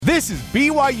This is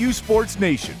BYU Sports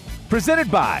Nation, presented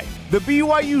by The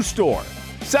BYU Store.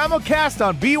 Simulcast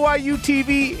on BYU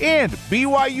TV and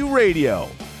BYU Radio.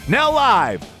 Now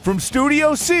live from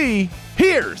Studio C,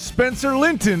 here's Spencer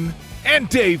Linton and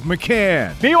Dave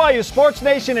McCann. BYU Sports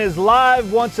Nation is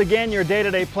live once again, your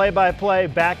day-to-day play-by-play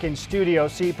back in Studio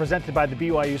C, presented by the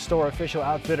BYU Store, official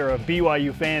outfitter of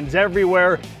BYU fans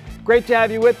everywhere. Great to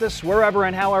have you with us wherever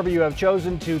and however you have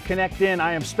chosen to connect in.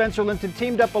 I am Spencer Linton,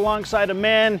 teamed up alongside a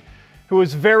man who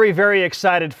is very, very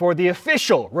excited for the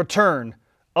official return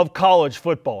of college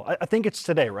football. I think it's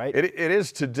today, right? It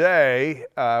is today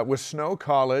with Snow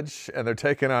College, and they're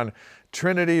taking on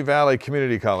Trinity Valley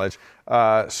Community College.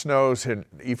 Snow's in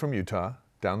Ephraim, Utah,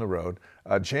 down the road.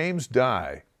 James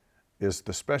Dye is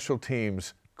the special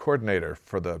teams coordinator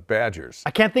for the Badgers.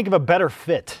 I can't think of a better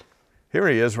fit. Here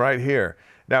he is right here.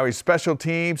 Now he's special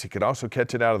teams. He could also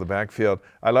catch it out of the backfield.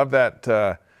 I love that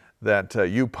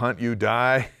you punt, you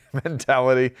die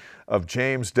mentality of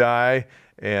James Dye.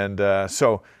 And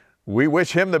so we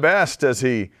wish him the best as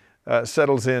he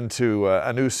settles into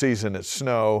a new season at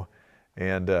Snow.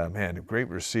 And, man, a great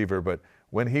receiver. But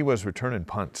when he was returning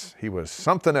punts, he was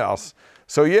something else.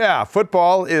 So, yeah,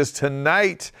 football is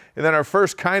tonight. And then our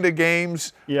first kind of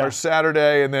games are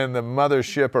Saturday. And then the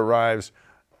mothership arrives,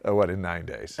 in 9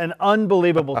 days? An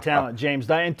unbelievable talent, James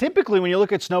Dye. And typically when you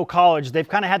look at Snow College, they've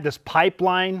kind of had this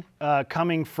pipeline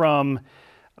coming from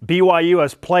BYU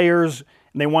as players.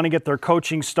 And they want to get their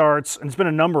coaching starts. And it's been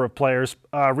a number of players.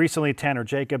 Recently, Tanner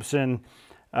Jacobson,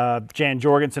 Jan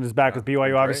Jorgensen is back with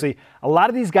BYU, obviously. A lot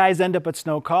of these guys end up at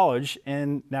Snow College,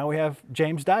 and now we have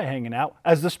James Dye hanging out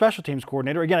as the special teams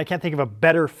coordinator. Again, I can't think of a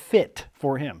better fit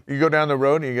for him. You go down the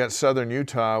road and you got Southern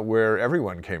Utah, where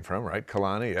everyone came from, right?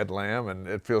 Kalani, Ed Lamb, and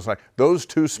it feels like those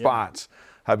two spots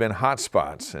have been hot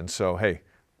spots. And so, hey,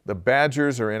 the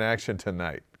Badgers are in action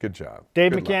tonight. Good job.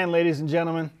 Dave Good McCann, luck. ladies and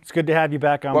gentlemen. It's good to have you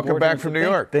back on board. Welcome back from New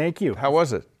York. Thank you. How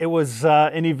was it? It was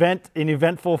an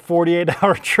eventful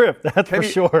 48-hour trip, that's for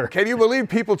sure. Can you believe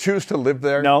people choose to live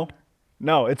there?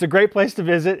 No. It's a great place to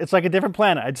visit. It's like a different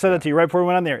planet. I said that to you right before we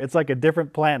went on there. It's like a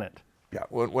different planet. Yeah.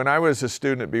 When I was a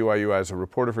student at BYU, I was a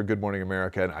reporter for Good Morning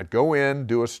America, and I'd go in,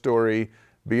 do a story,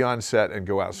 be on set, and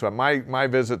go out. So my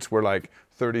visits were like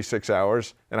 36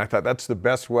 hours, and I thought that's the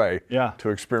best way to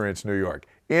experience New York.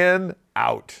 In,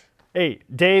 out. Hey,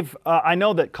 Dave, I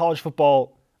know that college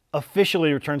football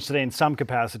officially returns today in some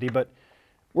capacity, but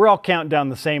we're all counting down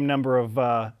the same number of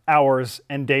hours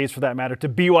and days, for that matter, to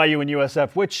BYU and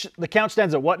USF, which the count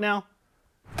stands at what now?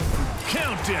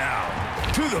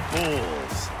 Countdown to the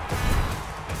Bulls.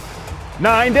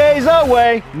 9 days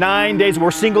away. 9 days.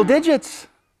 We're single digits.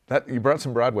 You brought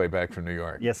some Broadway back from New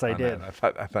York. Yes, I did. I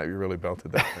thought you really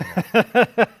belted that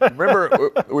thing out.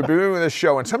 Remember, we've been doing this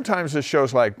show, and sometimes this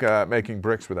show's like making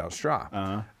bricks without straw,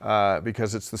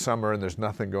 because it's the summer and there's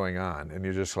nothing going on, and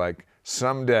you're just like,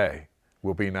 someday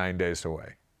we'll be 9 days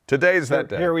away. Today's that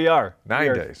day. Here we are.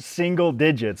 9 days. Single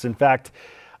digits. In fact,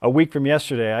 a week from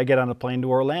yesterday, I get on a plane to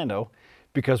Orlando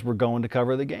because we're going to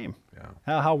cover the game.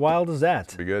 Yeah. How wild is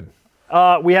that? Be good.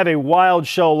 We have a wild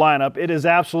show lineup. It is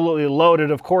absolutely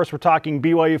loaded. Of course, we're talking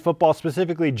BYU football,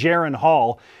 specifically Jaren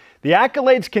Hall. The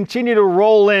accolades continue to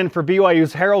roll in for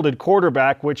BYU's heralded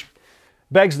quarterback, which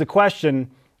begs the question,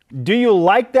 do you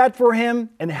like that for him?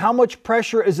 And how much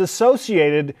pressure is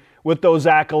associated with those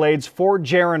accolades for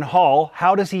Jaren Hall?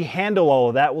 How does he handle all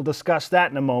of that? We'll discuss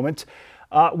that in a moment.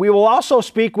 We will also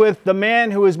speak with the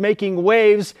man who is making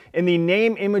waves in the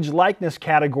name, image, likeness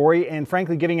category and,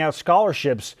 frankly, giving out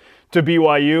scholarships to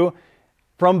BYU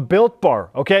from Built Bar,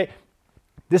 okay?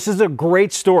 This is a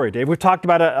great story, Dave. We've talked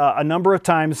about a number of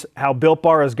times how Built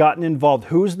Bar has gotten involved.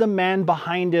 Who's the man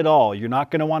behind it all? You're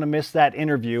not going to want to miss that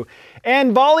interview.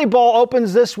 And volleyball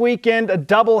opens this weekend, a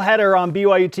doubleheader on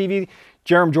BYU TV.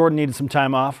 Jerem Jordan needed some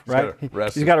time off, right?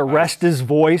 He's got to rest his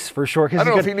voice for sure. I don't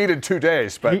know if he needed 2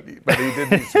 days, but he did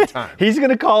need some time. He's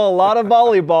going to call a lot of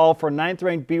volleyball for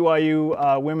 9th-ranked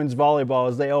BYU women's volleyball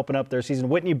as they open up their season.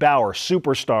 Whitney Bauer,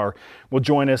 superstar, will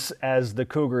join us as the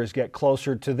Cougars get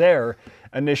closer to their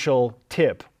initial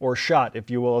tip or shot,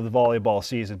 if you will, of the volleyball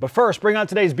season. But first, bring on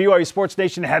today's BYU Sports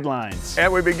Nation headlines.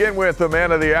 And we begin with the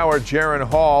man of the hour, Jaren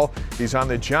Hall. He's on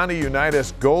the Johnny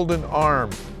Unitas Golden Arm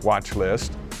watch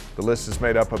list. The list is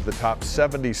made up of the top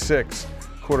 76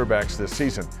 quarterbacks this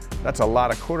season. That's a lot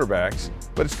of quarterbacks,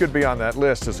 but it's good to be on that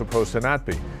list as opposed to not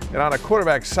be. And on a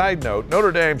quarterback side note,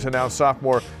 Notre Dame's announced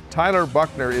sophomore Tyler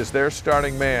Buchner is their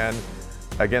starting man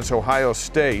against Ohio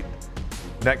State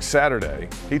next Saturday.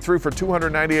 He threw for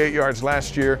 298 yards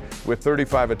last year with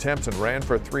 35 attempts and ran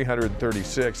for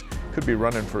 336. Could be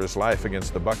running for his life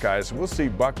against the Buckeyes. We'll see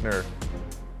Buchner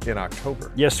in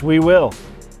October. Yes, we will.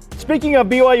 Speaking of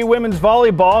BYU women's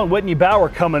volleyball and Whitney Bauer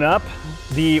coming up,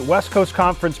 the West Coast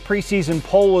Conference preseason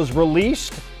poll was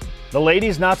released. The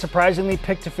ladies, not surprisingly,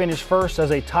 picked to finish first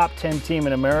as a top 10 team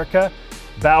in America.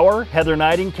 Bauer, Heather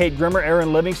Knighting, Kate Grimmer,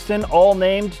 Erin Livingston, all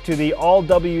named to the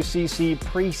All-WCC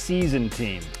preseason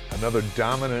team. Another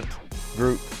dominant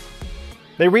group.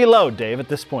 They reload, Dave, at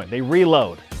this point. They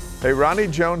reload. Hey, Ronnie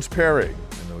Jones-Perry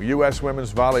and the U.S.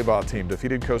 women's volleyball team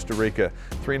defeated Costa Rica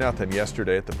 3-0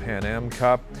 yesterday at the Pan Am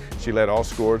Cup. She led all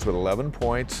scores with 11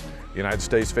 points. The United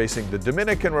States facing the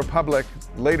Dominican Republic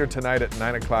later tonight at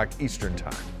 9 o'clock Eastern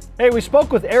Time. Hey, we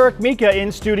spoke with Eric Mika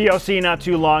in Studio C not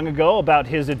too long ago about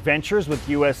his adventures with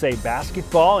USA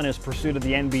Basketball and his pursuit of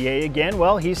the NBA again.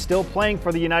 Well, he's still playing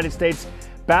for the United States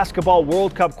Basketball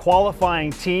World Cup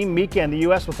qualifying team. Mika and the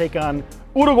U.S. will take on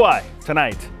Uruguay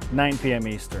tonight, 9 p.m.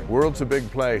 Eastern. World's a big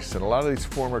place, and a lot of these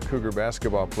former Cougar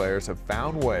basketball players have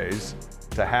found ways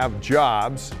to have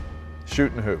jobs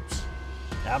shooting hoops.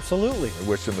 Absolutely. I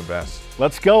wish them the best.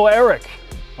 Let's go, Eric.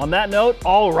 On that note,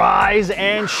 all rise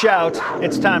and shout.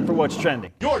 It's time for What's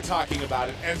Trending. You're talking about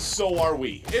it, and so are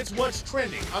we. It's What's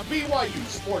Trending on BYU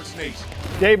Sports Nation.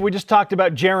 Dave, we just talked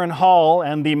about Jaren Hall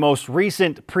and the most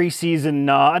recent preseason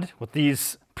nod with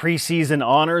these preseason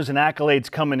honors and accolades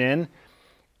coming in.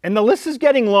 And the list is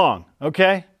getting long,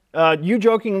 okay? You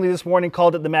jokingly this morning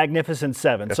called it the Magnificent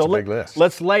Seven. That's a big list.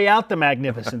 Let's lay out the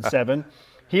Magnificent Seven.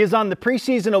 He is on the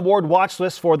preseason award watch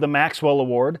list for the Maxwell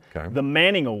Award, the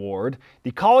Manning Award,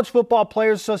 the College Football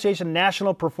Players Association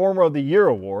National Performer of the Year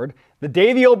Award, the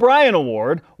Davey O'Brien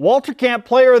Award, Walter Camp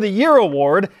Player of the Year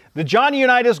Award, the Johnny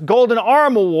Unitas Golden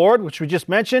Arm Award, which we just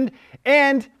mentioned,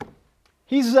 and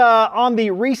he's on the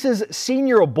Reese's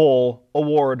Senior Bowl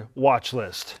Award watch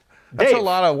list. That's Dave, a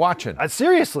lot of watching.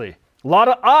 Seriously, a lot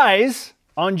of eyes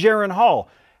on Jaren Hall.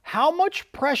 How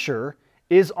much pressure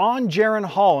is on Jaren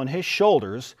Hall and his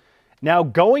shoulders now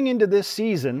going into this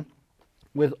season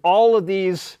with all of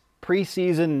these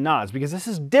preseason nods? Because this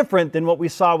is different than what we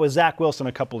saw with Zach Wilson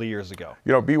a couple of years ago.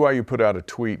 You know, BYU put out a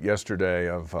tweet yesterday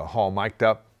of Hall mic'd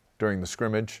up during the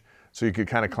scrimmage, so you could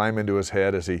kind of climb into his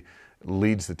head as he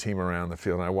leads the team around the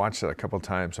field. And I watched that a couple of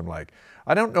times. I'm like,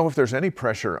 I don't know if there's any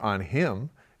pressure on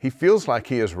him. He feels like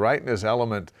he is right in his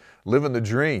element, living the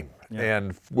dream,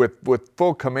 and with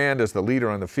full command as the leader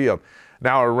on the field.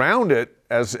 Now around it,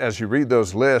 as you read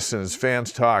those lists and as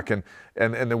fans talk, and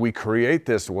then we create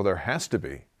this, well, there has to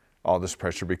be all this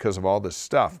pressure because of all this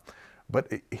stuff.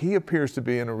 But he appears to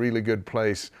be in a really good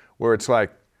place where it's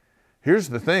like, here's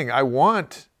the thing, I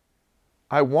want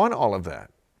all of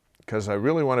that because I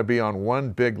really want to be on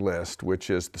one big list, which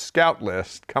is the scout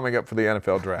list coming up for the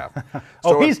NFL draft.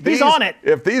 So he's on it.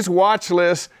 If these watch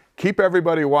lists keep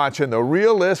everybody watching, the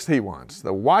real list he wants,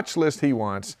 the watch list he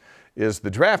wants, is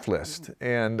the draft list.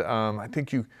 And I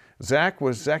think Zach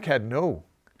had no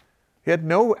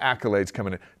accolades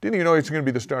coming in. Didn't even know he was going to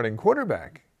be the starting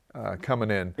quarterback coming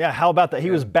in. Yeah, how about that?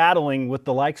 He was battling with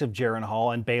the likes of Jaren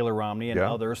Hall and Baylor Romney and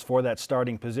others for that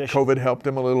starting position. COVID helped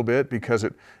him a little bit because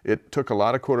it took a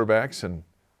lot of quarterbacks and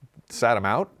sat him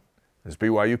out. As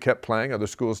BYU kept playing, other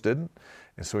schools didn't.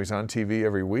 And so he's on TV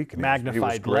every week. And magnified he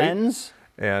was great. lens.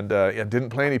 And didn't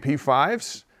play any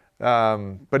P5s,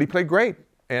 but he played great.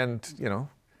 And, you know,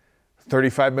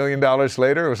 $35 million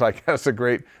later, it was like, that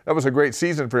was a great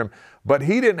season for him. But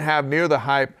he didn't have near the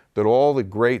hype that all the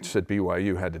greats at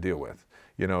BYU had to deal with.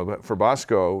 You know, but for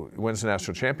Bosco, wins the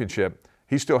national championship,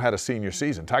 he still had a senior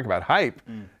season. Talk about hype.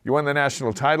 You won the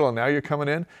national title, and now you're coming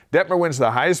in. Detmer wins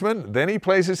the Heisman, then he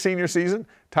plays his senior season.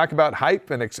 Talk about hype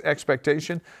and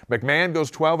expectation. McMahon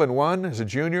goes 12-1 as a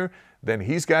junior, then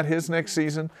he's got his next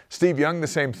season. Steve Young, the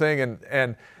same thing,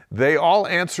 and they all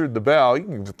answered the bell. You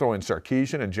can throw in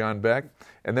Sarkisian and John Beck.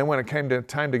 And then when it came to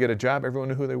time to get a job, everyone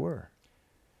knew who they were.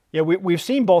 Yeah, we've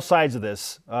seen both sides of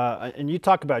this. And you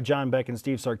talk about John Beck and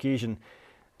Steve Sarkisian.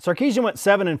 Sarkisian went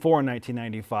 7-4 in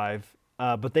 1995,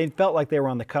 but they felt like they were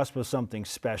on the cusp of something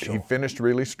special. He finished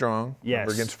really strong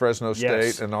against Fresno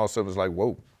State, and also was like,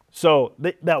 whoa. So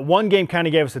that one game kind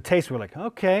of gave us a taste. We're like,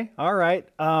 okay, all right.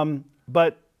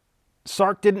 But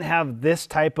Sark didn't have this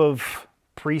type of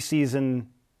preseason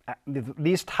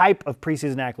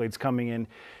accolades coming in.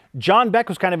 John Beck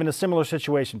was kind of in a similar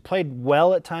situation. Played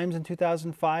well at times in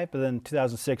 2005, but then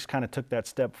 2006 kind of took that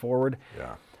step forward.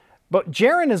 Yeah. But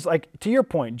Jaren is like, to your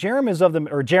point, Jaren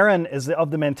is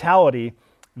of the mentality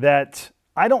that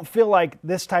I don't feel like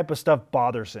this type of stuff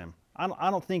bothers him.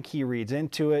 I don't think he reads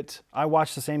into it. I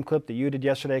watched the same clip that you did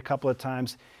yesterday a couple of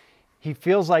times. He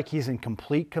feels like he's in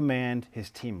complete command. His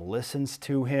team listens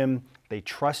to him. They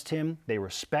trust him. They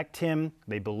respect him.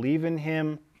 They believe in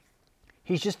him.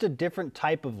 He's just a different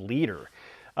type of leader.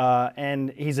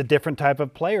 And he's a different type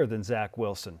of player than Zach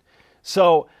Wilson.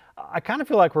 So I kind of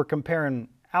feel like we're comparing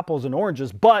apples and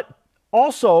oranges, but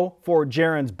also for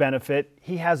Jaren's benefit,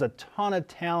 he has a ton of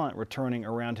talent returning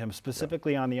around him,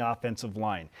 specifically on the offensive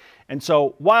line. And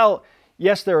so while,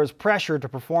 yes, there is pressure to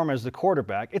perform as the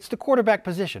quarterback, it's the quarterback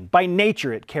position. By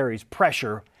nature, it carries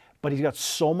pressure, but he's got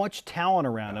so much talent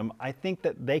around him. I think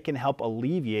that they can help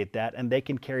alleviate that, and they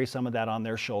can carry some of that on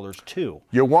their shoulders too.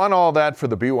 You want all that for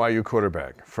the BYU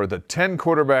quarterback, for the 10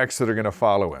 quarterbacks that are going to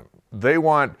follow him. They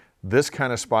want this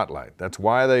kind of spotlight. That's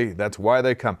why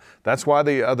they come. That's why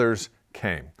the others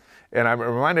came. And I'm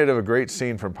reminded of a great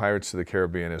scene from Pirates of the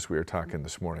Caribbean as we were talking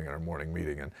this morning in our morning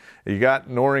meeting. And you got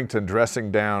Norrington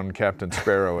dressing down Captain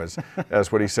Sparrow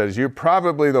as what he says, "You're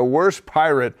probably the worst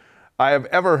pirate I have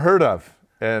ever heard of."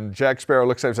 And Jack Sparrow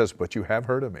looks at him and says, "But you have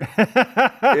heard of me."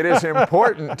 It is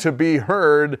important to be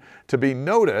heard, to be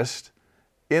noticed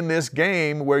in this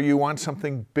game where you want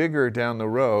something bigger down the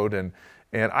road. And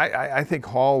I think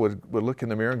Hall would look in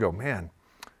the mirror and go, "Man,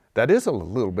 that is a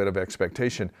little bit of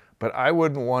expectation, but I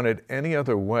wouldn't want it any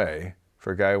other way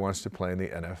for a guy who wants to play in the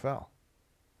NFL."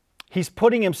 He's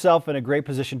putting himself in a great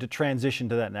position to transition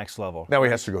to that next level. Now he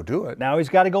has to go do it. Now he's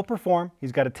got to go perform.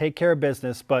 He's got to take care of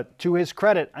business. But to his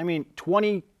credit,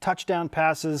 20 touchdown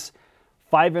passes,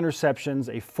 5 interceptions,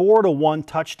 a 4-to-1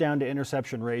 touchdown to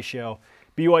interception ratio.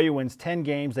 BYU wins 10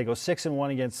 games. They go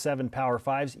 6-1 against 7 Power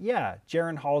 5s. Yeah,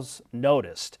 Jaren Hall's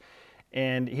noticed,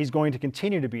 and he's going to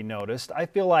continue to be noticed. I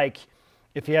feel like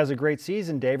if he has a great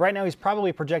season, Dave, right now he's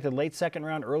probably projected late second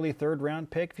round, early third round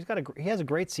pick. If he has a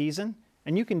great season,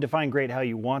 and you can define great how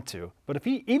you want to, but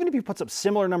even if he puts up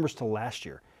similar numbers to last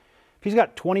year, if he's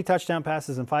got 20 touchdown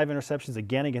passes and 5 interceptions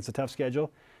again against a tough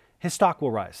schedule, his stock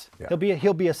will rise. Yeah.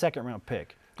 He'll be a second round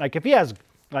pick. Like if he has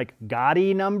like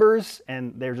gaudy numbers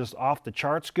and they're just off the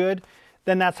charts good,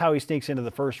 then that's how he sneaks into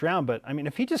the first round. But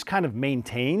if he just kind of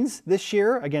maintains this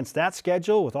year against that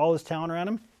schedule with all his talent around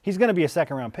him, he's going to be a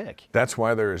second round pick. That's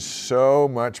why there is so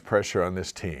much pressure on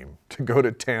this team to go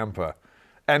to Tampa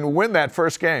and win that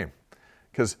first game.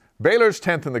 Because Baylor's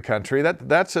 10th in the country,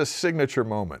 that's a signature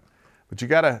moment. But you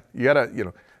gotta,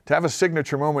 to have a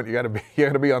signature moment, you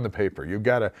gotta be on the paper. You've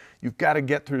gotta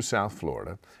get through South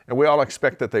Florida, and we all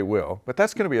expect that they will. But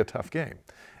that's going to be a tough game,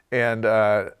 and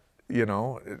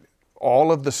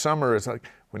all of the summer is like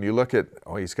when you look at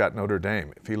he's got Notre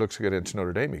Dame. If he looks good against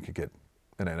Notre Dame, he could get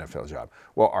an NFL job.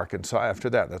 Well, Arkansas after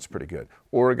that's pretty good.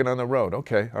 Oregon on the road,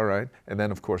 okay, all right. And then,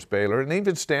 of course, Baylor, and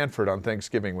even Stanford on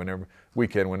Thanksgiving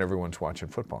weekend when everyone's watching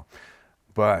football.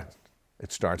 But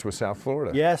it starts with South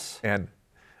Florida. Yes. And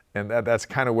that's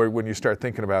kind of where when you start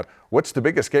thinking about what's the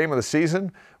biggest game of the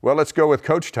season? Well, let's go with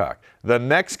Coach Talk. The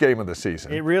next game of the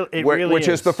season, which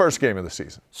is the first game of the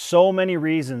season. So many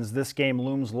reasons this game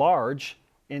looms large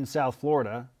in South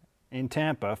Florida, in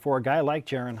Tampa, for a guy like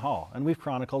Jaren Hall, and we've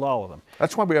chronicled all of them.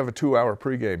 That's why we have a 2-hour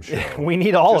pregame show. We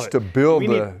need all of it. Just to build we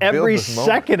need every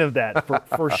second of that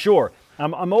for sure.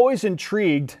 I'm always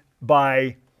intrigued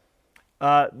by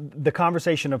the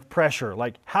conversation of pressure.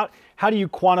 Like how do you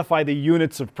quantify the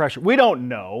units of pressure? We don't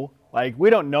know. We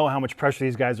don't know how much pressure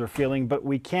these guys are feeling, but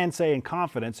we can say in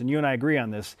confidence, and you and I agree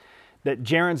on this, that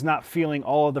Jaren's not feeling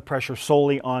all of the pressure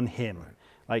solely on him. Right.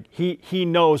 Like he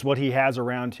knows what he has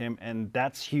around him, and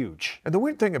that's huge. And the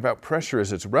weird thing about pressure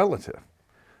is it's relative.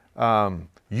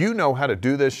 You know how to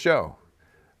do this show,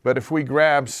 but if we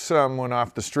grab someone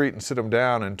off the street and sit them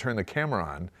down and turn the camera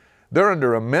on, they're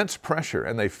under immense pressure,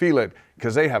 and they feel it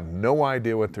because they have no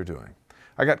idea what they're doing.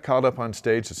 I got called up on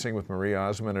stage to sing with Marie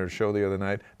Osmond at a show the other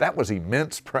night. That was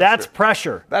immense pressure. That's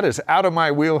pressure. That is out of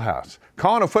my wheelhouse.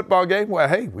 Calling a football game? Well,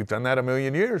 hey, we've done that a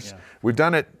million years. Yeah. We've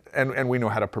done it, and we know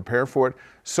how to prepare for it.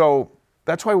 So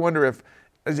that's why I wonder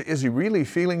is he really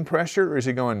feeling pressure, or is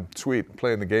he going, sweet, I'm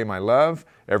playing the game I love,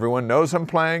 everyone knows I'm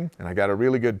playing, and I got a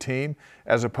really good team,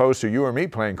 as opposed to you or me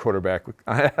playing quarterback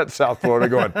at South Florida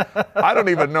going, I don't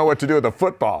even know what to do with the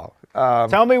football.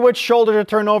 Tell me which shoulder to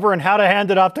turn over and how to hand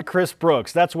it off to Chris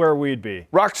Brooks. That's where we'd be.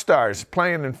 Rock stars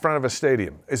playing in front of a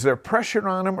stadium. Is there pressure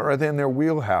on them, or are they in their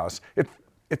wheelhouse?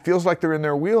 It feels like they're in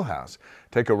their wheelhouse.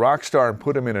 Take a rock star and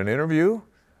put him in an interview.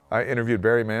 I interviewed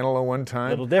Barry Manilow one time. A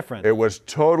little different. It was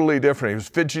totally different. He was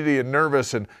fidgety and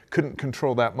nervous and couldn't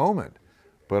control that moment.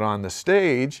 But on the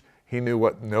stage, he knew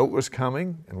what note was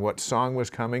coming and what song was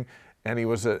coming, and he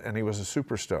was a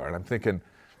superstar. And I'm thinking,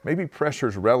 maybe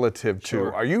pressure's relative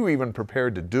to, are you even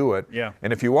prepared to do it? Yeah.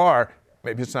 And if you are,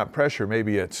 maybe it's not pressure,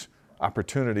 maybe it's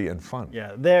opportunity and fun.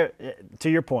 Yeah, to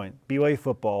your point, BYU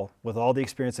football, with all the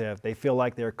experience they have, they feel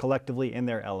like they're collectively in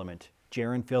their element.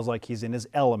 Jaren feels like he's in his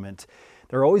element.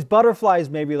 There are always butterflies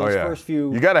maybe first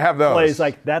few you got to have those plays.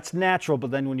 Like, that's natural,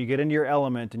 but then when you get into your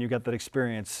element and you got that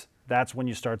experience, that's when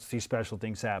you start to see special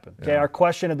things happen. Okay, our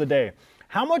question of the day.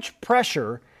 How much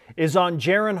pressure is on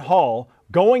Jaren Hall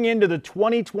going into the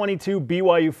 2022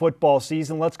 BYU football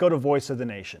season? Let's go to Voice of the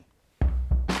Nation.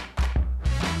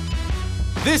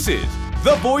 This is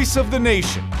the Voice of the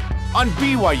Nation on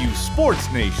BYU Sports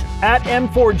Nation. At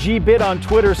M4GBit on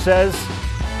Twitter says,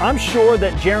 I'm sure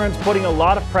that Jaren's putting a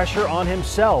lot of pressure on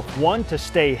himself. 1, to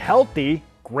stay healthy,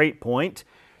 great point.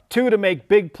 2, to make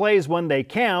big plays when they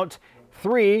count.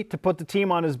 3, to put the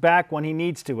team on his back when he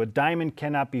needs to. A diamond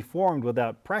cannot be formed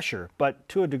without pressure. But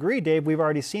to a degree, Dave, we've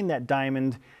already seen that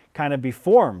diamond kind of be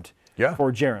formed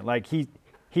for Jaren. Like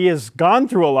he has gone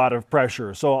through a lot of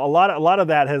pressure. So a lot of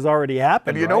that has already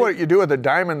happened. And you know what you do with a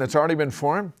diamond that's already been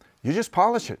formed? You just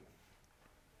polish it.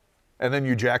 And then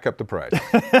you jack up the price.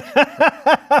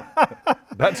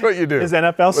 That's what you do. His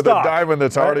NFL with stock. A diamond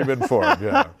that's already been formed,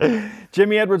 yeah.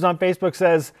 Jimmy Edwards on Facebook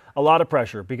says, a lot of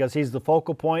pressure because he's the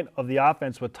focal point of the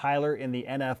offense with Tyler in the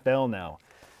NFL now.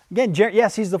 Again,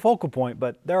 yes, he's the focal point,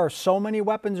 but there are so many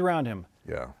weapons around him.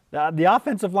 Yeah. The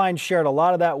offensive line shared a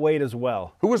lot of that weight as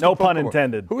well. Who was no the focal pun point?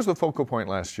 intended. Who was the focal point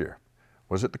last year?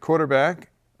 Was it the quarterback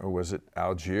or was it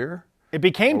Algier? It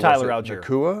became Tyler Algier.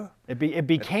 Nakua? It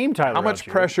became Tyler Algier. How much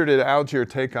pressure did Algier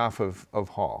take off of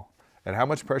Hall? And how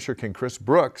much pressure can Chris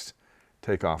Brooks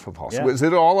take off of Hall? Yeah. So is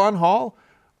it all on Hall?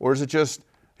 Or is it just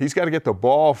he's got to get the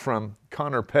ball from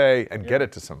Connor Pay and get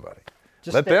it to somebody?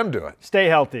 Let them do it. Stay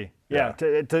healthy. Yeah,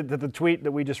 to the tweet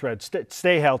that we just read,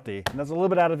 stay healthy. And that's a little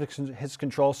bit out of his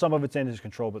control. Some of it's in his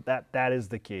control, but that is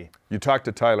the key. You talked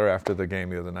to Tyler after the game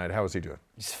the other night. How was he doing?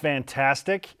 He's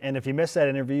fantastic. And if you missed that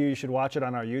interview, you should watch it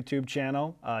on our YouTube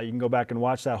channel. You can go back and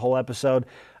watch that whole episode.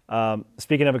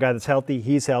 Speaking of a guy that's healthy,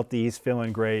 he's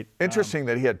feeling great. Interesting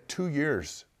that he had 2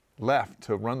 years left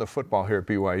to run the football here at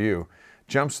BYU.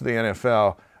 Jumps to the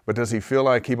NFL, but does he feel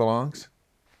like he belongs?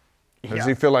 Does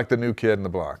he feel like the new kid in the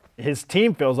block? His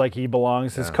team feels like he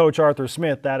belongs. His coach, Arthur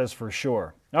Smith, that is for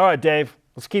sure. All right, Dave,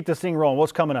 let's keep this thing rolling.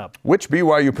 What's coming up? Which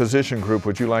BYU position group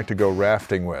would you like to go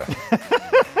rafting with?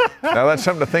 Now, that's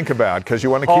something to think about because you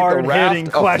want to keep the raft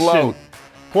afloat.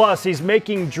 Plus, he's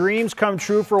making dreams come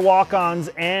true for walk-ons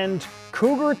and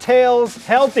Cougar Tails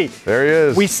healthy. There he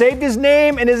is. We saved his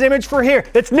name and his image for here.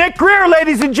 It's Nick Greer,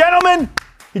 ladies and gentlemen.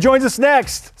 He joins us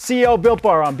next. CEO Built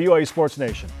Bar on BYU Sports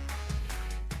Nation.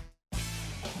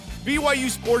 BYU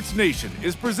Sports Nation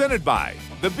is presented by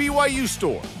The BYU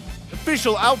Store,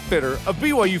 official outfitter of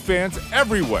BYU fans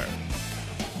everywhere.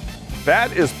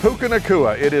 That is Puka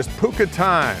Nakua. It is Puka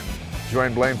time.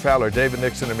 Join Blaine Fowler, David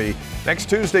Nixon, and me next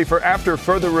Tuesday for After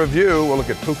Further Review. We'll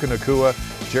look at Puka Nakua,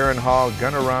 Jaren Hall,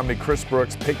 Gunnar Romney, Chris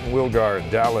Brooks, Peyton Wilgar,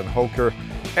 and Dallin Holker.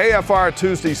 AFR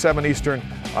Tuesday, 7 Eastern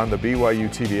on the BYU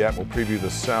TV app. We'll preview the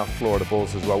South Florida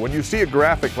Bulls as well. When you see a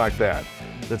graphic like that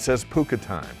says Puka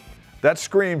time, that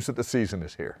screams that the season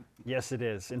is here. Yes, it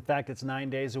is. In fact, it's 9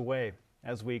 days away,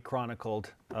 as we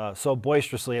chronicled so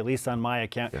boisterously, at least on my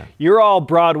account. Yeah. You're all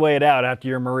Broadwayed out after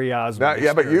your Marie Osmond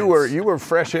experience. But you were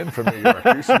fresh in from New York.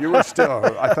 You were still.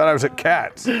 I thought I was at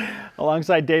Cats.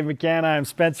 Alongside Dave McCann, I'm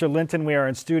Spencer Linton. We are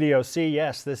in Studio C.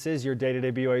 Yes, this is your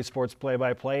day-to-day BYU Sports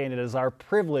play-by-play, and it is our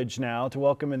privilege now to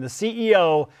welcome in the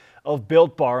CEO of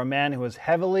Built Bar, a man who is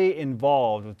heavily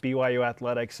involved with BYU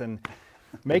athletics and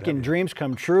making dreams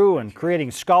come true and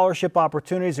creating scholarship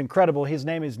opportunities. Incredible. His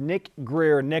name is Nick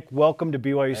Greer. Nick, welcome to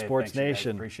BYU Sports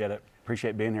Nation. Appreciate it.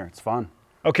 Appreciate being here. It's fun.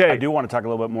 Okay. I do want to talk a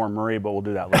little bit more Marie, but we'll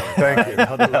do that later. Thank you.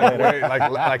 I'll do that later.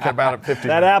 Like about at 50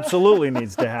 That minutes. absolutely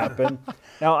needs to happen.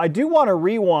 Now, I do want to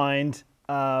rewind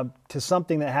to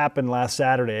something that happened last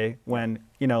Saturday when,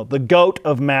 the GOAT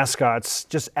of mascots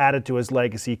just added to his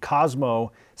legacy.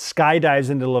 Cosmo skydives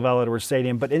into LaVell Edwards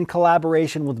Stadium, but in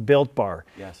collaboration with Built Bar.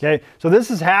 Yes. Okay, so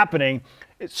this is happening.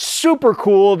 It's super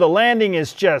cool. The landing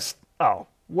is just,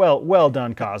 well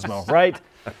done, Cosmo, right?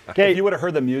 Okay. If you would have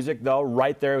heard the music, though,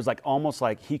 right there, it was almost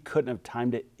like he couldn't have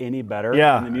timed it any better.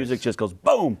 Yeah. And the music just goes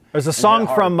boom. There's a song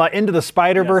from Into the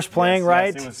Spider-Verse playing,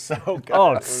 right? Yes, it was so good.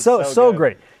 Oh, it's so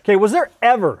great. Okay, was there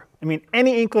ever,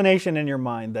 any inclination in your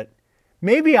mind that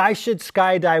maybe I should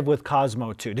skydive with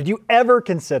Cosmo too? Did you ever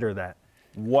consider that?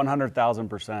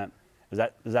 100,000%. Does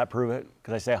that prove it?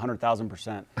 Because I say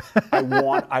 100,000%.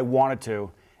 I wanted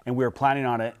to, and we were planning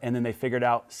on it, and then they figured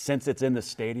out since it's in the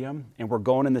stadium and we're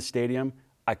going in the stadium,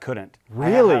 I couldn't.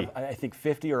 Really? I think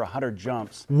 50 or 100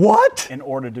 jumps. What? In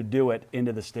order to do it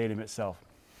into the stadium itself.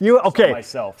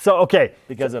 Myself. So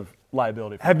because of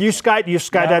liability. Have you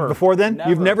skydived before then? Never.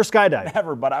 You've never skydived?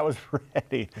 Never, but I was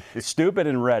ready. Stupid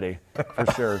and ready, for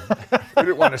sure. We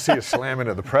didn't want to see you slam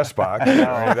into the press box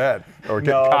or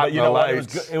get caught in the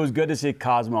lights. It was good to see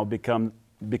Cosmo become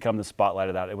become the spotlight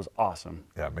of that. It was awesome.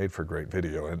 Yeah, made for great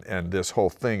video, and this whole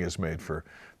thing is made for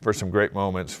some great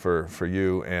moments for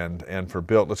you and for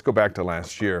Built. Let's go back to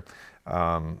last year.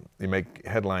 You make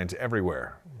headlines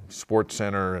everywhere, Sports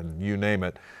Center and you name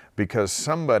it, because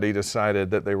somebody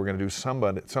decided that they were going to do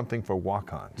something for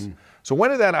walk-ons. So when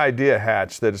did that idea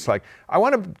hatch that it's like, I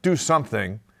want to do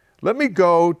something, let me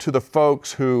go to the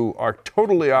folks who are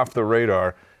totally off the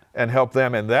radar and help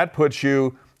them, and that puts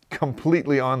you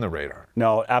completely on the radar?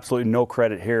 No, absolutely no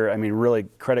credit here. I mean, really,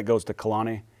 credit goes to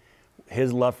Kalani.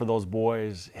 His love for those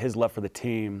boys, his love for the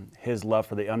team, his love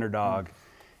for the underdog.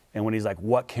 And when he's like,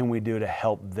 what can we do to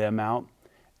help them out?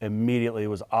 Immediately it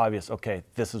was obvious, okay,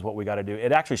 this is what we got to do.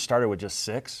 It actually started with just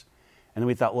 6, and then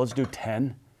we thought, let's do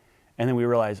 10. And then we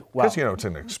realized, wow. Because, it's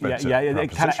an expensive Yeah,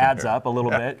 it kind of adds there. up a little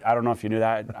bit. I don't know if you knew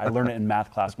that. I learned it in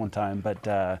math class one time. But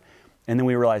and then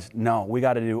we realized, no, we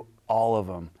got to do all of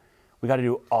them. We got to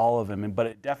do all of them. But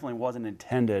it definitely wasn't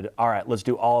intended, all right, let's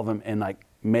do all of them and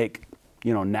make,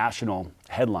 national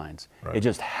headlines. Right. It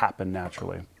just happened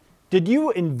naturally. Did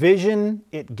you envision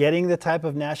it getting the type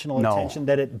of national No. attention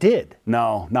that it did?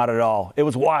 No, not at all. It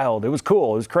was wild. It was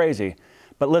cool. It was crazy.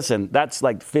 But listen, that's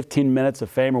like 15 minutes of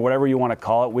fame or whatever you want to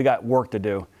call it. We got work to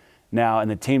do now, and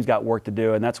the team's got work to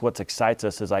do, and that's what excites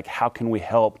us is like, how can we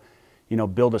help,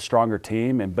 build a stronger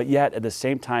team, but yet at the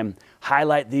same time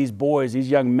highlight these boys, these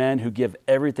young men who give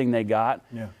everything they got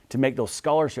to make those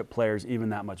scholarship players even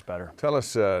that much better. Tell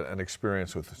us an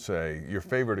experience with, say, your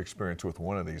favorite experience with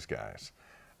one of these guys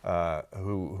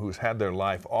who's had their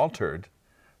life altered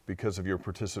because of your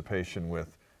participation with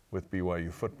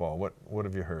BYU football. What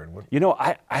have you heard?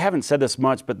 I haven't said this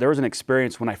much, but there was an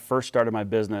experience when I first started my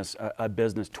business, a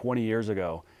business 20 years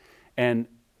ago, and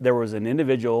there was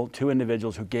two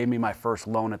individuals who gave me my first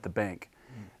loan at the bank,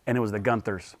 and it was the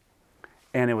Gunthers,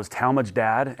 and it was Talmadge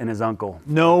dad and his uncle.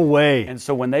 No way. And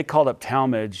so when they called up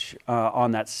Talmadge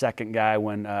on that second guy,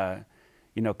 when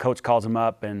Coach calls him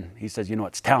up and he says,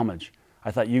 it's Talmadge. I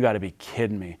thought, you got to be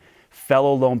kidding me.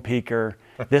 Fellow Lone Peaker,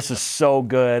 this is so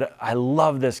good. I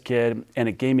love this kid. And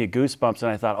it gave me goosebumps,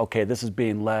 and I thought, okay, this is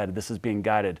being led. This is being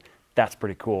guided. That's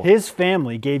pretty cool. His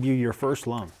family gave you your first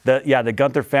loan. The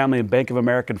Gunther family and Bank of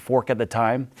America and Fork at the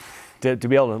time to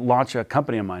be able to launch a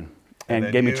company of mine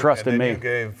and gave me trust in me. You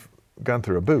gave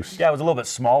Gunther a boost. Yeah, it was a little bit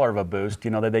smaller of a boost,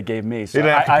 that they gave me. So you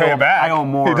didn't have to pay it back. I owe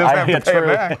more. He doesn't have to pay it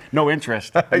back. No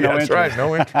interest. That's right,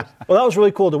 no interest. Well, that was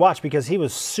really cool to watch because he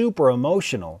was super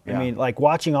emotional. Yeah. I mean,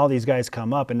 watching all these guys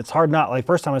come up, and it's hard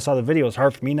first time I saw the video, it was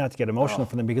hard for me not to get emotional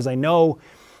for them because I know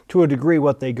to a degree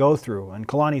what they go through. And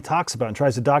Kalani talks about and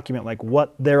tries to document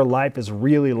what their life is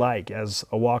really like as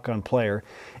a walk-on player.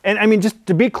 And I mean, just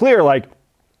to be clear,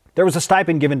 there was a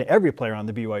stipend given to every player on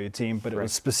the BYU team, but it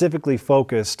was specifically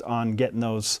focused on getting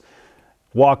those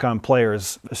walk-on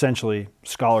players essentially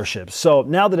scholarships. So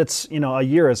now that it's, a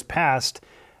year has passed,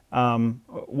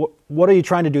 what are you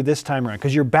trying to do this time around?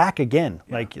 Because you're back again.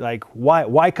 Yeah.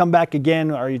 Why come back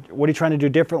again? What are you trying to do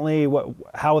differently?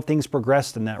 How have things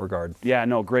progressed in that regard? Yeah,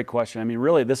 no, great question. I mean,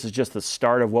 really, this is just the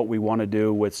start of what we want to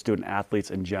do with student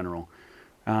athletes in general.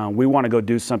 We want to go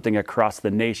do something across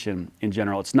the nation in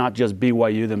general. It's not just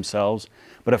BYU themselves,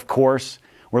 but of course,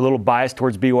 we're a little biased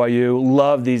towards BYU.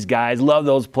 Love these guys, love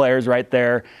those players right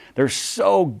there. They're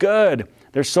so good.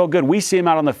 They're so good. We see them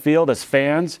out on the field as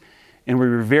fans, and we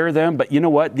revere them. But you know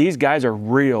what? These guys are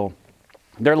real.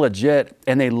 They're legit,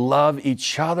 and they love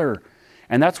each other.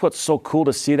 And that's what's so cool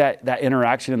to see that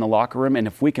interaction in the locker room. And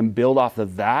if we can build off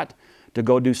of that to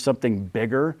go do something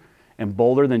bigger and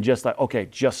bolder than just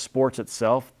just sports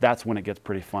itself, that's when it gets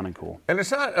pretty fun and cool. And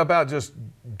it's not about just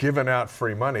giving out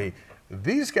free money.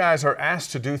 These guys are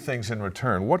asked to do things in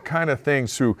return. What kind of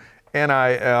things through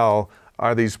NIL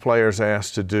are these players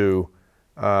asked to do,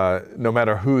 no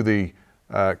matter who the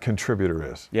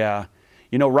contributor is? Yeah.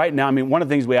 Right now, I mean, one of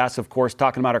the things we ask, of course,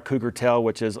 talking about our Cougar Tail,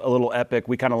 which is a little epic.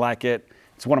 We kind of like it.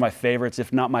 It's one of my favorites,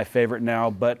 if not my favorite now.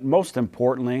 But most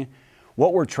importantly,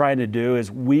 what we're trying to do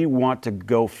is we want to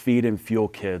go feed and fuel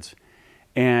kids.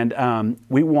 And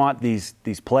we want these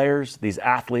players, these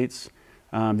athletes,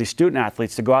 these student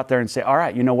athletes to go out there and say, all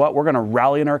right, you know what? We're going to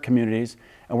rally in our communities,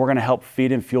 and we're going to help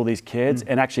feed and fuel these kids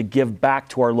and actually give back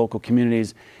to our local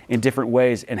communities in different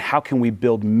ways. And how can we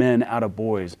build men out of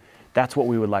boys? That's what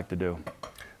we would like to do.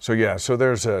 So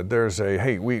there's a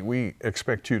hey, we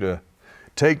expect you to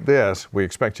take this. We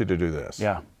expect you to do this.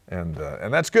 Yeah. And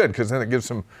that's good because then it gives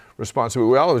some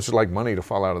responsibility. We all just like money to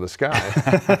fall out of the sky.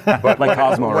 But like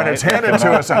Cosmo, when right? it's handed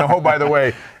to us, and oh, by the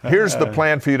way, here's the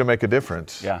plan for you to make a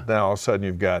difference. Yeah. Then all of a sudden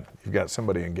you've got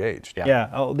somebody engaged.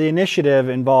 Yeah. The initiative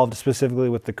involved specifically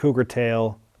with the Cougar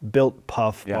Tail built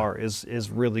puff Yeah. bar is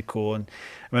really cool. And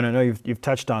I mean, I know you've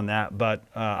touched on that, but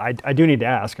I do need to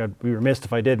ask. I'd be remiss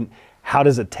if I didn't. How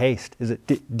does it taste?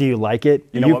 Do you like it?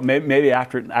 You know what? Maybe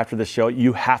after the show,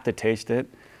 you have to taste it.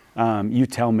 You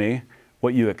tell me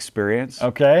what you experience.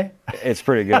 Okay. It's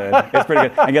pretty good. It's pretty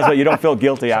good. And guess what? You don't feel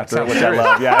guilty after it, which I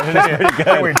love. Yeah, it's pretty good.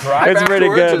 Can we drive It's pretty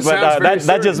afterwards? good. It But sounds very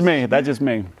that's just serious. me. That's just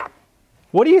me.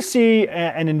 What do you see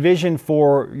and envision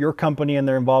for your company and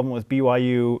their involvement with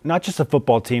BYU, not just a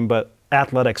football team, but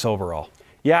athletics overall?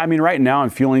 Yeah, I mean, right now in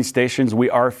fueling stations, we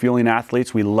are fueling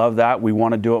athletes. We love that. We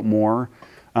want to do it more.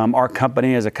 Our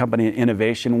company is a company in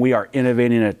innovation. We are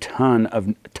innovating a ton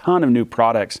of new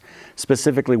products,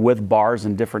 specifically with bars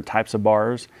and different types of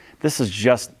bars. This is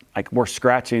just like we're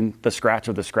scratching the scratch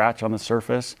of the scratch on the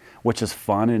surface, which is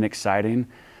fun and exciting.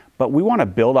 But we want to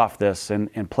build off this,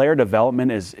 and player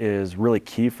development is really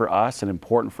key for us and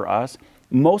important for us.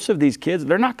 Most of these kids,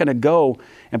 they're not going to go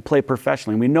and play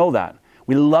professionally. We know that.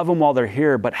 We love them while they're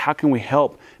here, but how can we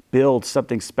help build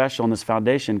something special in this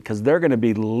foundation? Because they're going to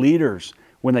be leaders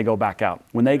when they go back out.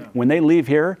 When they leave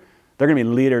here, they're going to be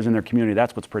leaders in their community.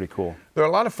 That's what's pretty cool. There are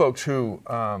a lot of folks who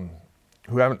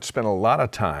haven't spent a lot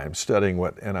of time studying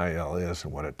what NIL is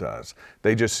and what it does.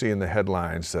 They just see in the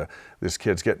headlines, this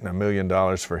kid's getting $1 million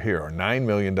for here or $9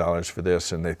 million for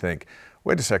this, and they think,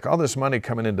 wait a sec, all this money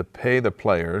coming in to pay the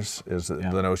players, is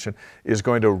the notion, is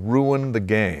going to ruin the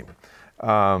game.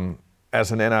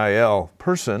 As an NIL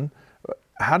person,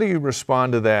 how do you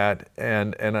respond to that?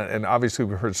 And obviously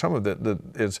we've heard some of it,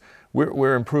 is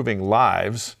we're improving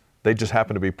lives. They just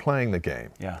happen to be playing the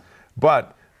game. Yeah.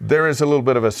 But there is a little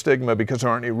bit of a stigma because there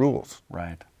aren't any rules.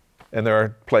 Right. And there are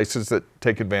places that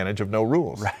take advantage of no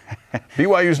rules. Right.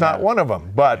 BYU's not one of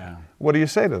them. But what do you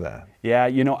say to that? Yeah,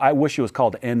 you know, I wish it was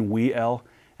called NWL.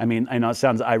 I mean, I know it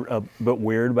sounds a bit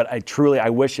weird, but I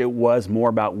wish it was more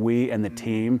about we and the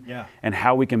team and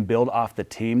how we can build off the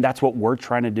team. That's what we're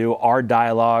trying to do. Our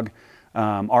dialogue,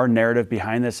 our narrative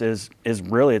behind this is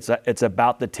really, it's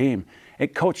about the team.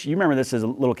 And Coach, you remember this as a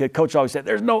little kid, Coach always said,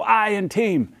 there's no I in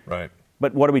team. Right.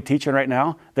 But what are we teaching right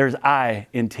now? There's I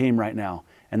in team right now.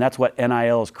 And that's what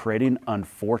NIL is creating,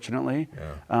 unfortunately.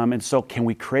 Yeah. And so can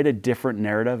we create a different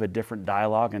narrative, a different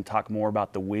dialogue, and talk more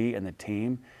about the we and the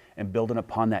team and building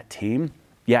upon that team?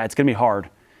 Yeah, it's going to be hard.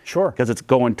 Sure. Because it's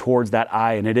going towards that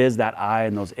I, and it is that I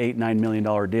and those $8-9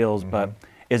 million deals, but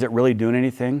is it really doing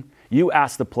anything? You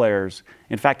ask the players.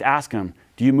 In fact, ask them,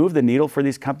 do you move the needle for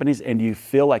these companies and do you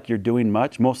feel like you're doing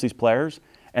much, most of these players?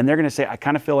 And they're going to say, I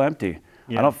kind of feel empty.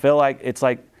 Yeah. I don't feel like it's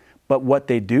like, but what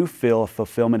they do feel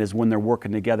fulfillment is when they're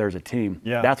working together as a team.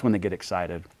 Yeah. That's when they get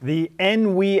excited. The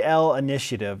NWL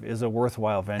initiative is a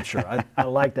worthwhile venture. I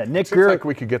like that. Nick Seems Greer, like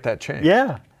we could get that changed.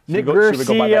 Yeah. Nick Greer, should we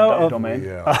go buy CEO that of domain?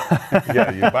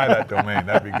 Yeah, you buy that domain.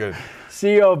 That'd be good.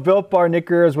 CEO of Built Bar, Nick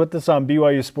Greer, is with us on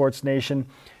BYU Sports Nation.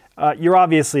 You're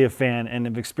obviously a fan and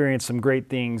have experienced some great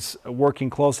things working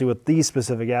closely with these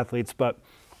specific athletes, but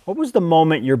what was the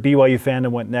moment your BYU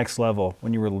fandom went next level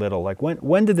when you were little? Like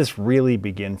when did this really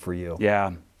begin for you?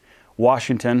 Yeah,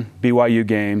 Washington, BYU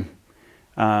game.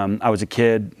 I was a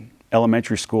kid,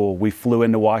 elementary school. We flew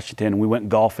into Washington. We went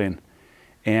golfing.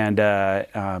 And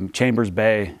Chambers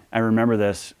Bay, I remember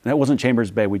this. That wasn't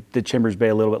Chambers Bay. We did Chambers Bay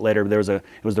a little bit later. But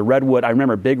it was the Redwood. I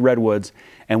remember big redwoods.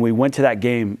 And we went to that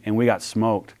game and we got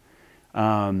smoked.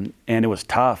 And it was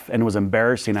tough and it was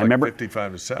embarrassing. Like I remember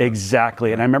 55-7.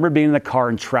 Exactly. And I remember being in the car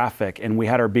in traffic and we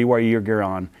had our BYU gear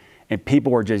on and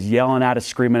people were just yelling at us,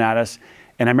 screaming at us.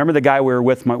 And I remember the guy we were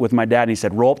with my dad, and he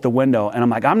said, roll up the window. And I'm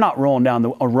like, I'm not rolling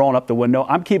up the window.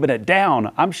 I'm keeping it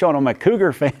down. I'm showing I'm a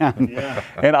Cougar fan. Yeah.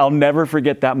 And I'll never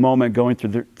forget that moment going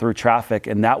through traffic.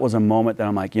 And that was a moment that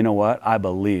I'm like, you know what? I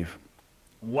believe.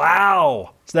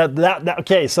 Wow. So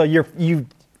okay, so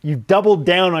you doubled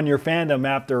down on your fandom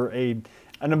after an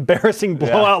embarrassing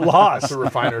blowout loss. That's a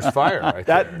refiner's fire right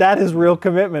there. That is real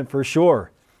commitment for sure.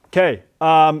 Okay,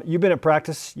 you've been at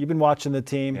practice. You've been watching the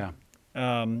team. Yeah.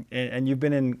 And you've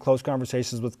been in close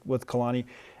conversations with Kalani.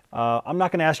 I'm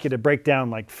not going to ask you to break down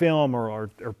like film or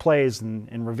plays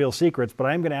and reveal secrets, but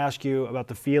I am going to ask you about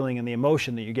the feeling and the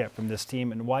emotion that you get from this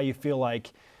team and why you feel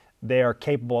like they are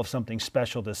capable of something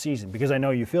special this season, because I know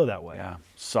you feel that way. Yeah,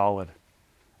 solid.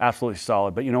 Absolutely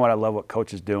solid. But you know what? I love what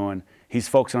Coach is doing. He's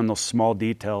focusing on those small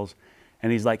details,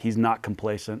 and he's not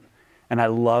complacent. And I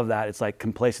love that. It's like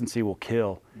complacency will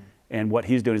kill. And what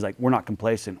he's doing is like, we're not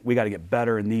complacent. We got to get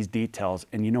better in these details.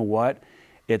 And you know what?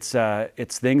 It's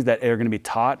things that are going to be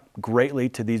taught greatly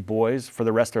to these boys for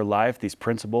the rest of their life, these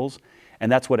principles.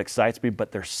 And that's what excites me.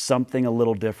 But there's something a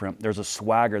little different. There's a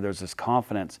swagger. There's this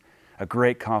confidence, a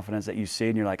great confidence that you see.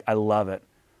 And you're like, I love it.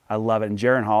 I love it. And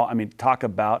Jaren Hall, I mean, talk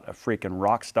about a freaking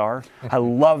rock star. I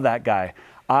love that guy.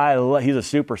 He's a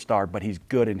superstar, but he's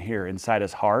good in here, inside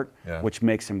his heart, which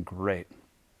makes him great.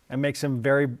 And makes him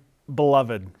very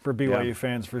beloved for BYU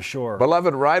fans for sure.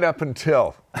 Beloved right up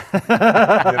until.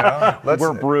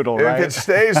 We're brutal, right? If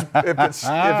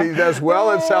he does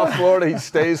well in South Florida, he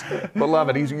stays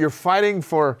beloved. You're fighting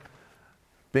for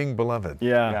being beloved.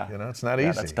 Yeah. It's not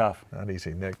easy. That's tough. Not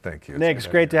easy. Nick, thank you. Nick, it's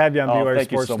great to have you on BYU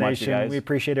thank you Sports so much, Nation. you guys. We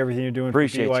appreciate everything you're doing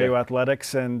Appreciate for BYU you.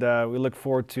 Athletics, and we look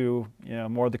forward to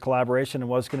more of the collaboration and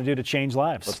what it's going to do to change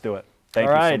lives. Let's do it. Thank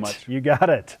All you right, so much. You got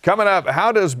it. Coming up,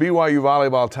 how does BYU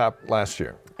volleyball top last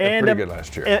year? And pretty good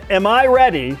last year. Am I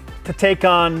ready to take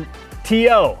on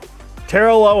T.O.,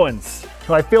 Terrell Owens,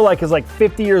 who I feel like is like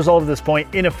 50 years old at this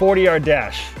point, in a 40-yard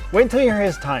dash? Wait until you hear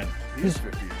his time. He's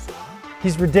 50 years old.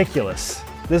 He's ridiculous.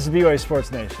 This is BYU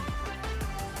Sports Nation.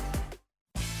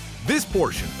 This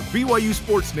portion of BYU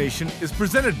Sports Nation is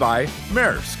presented by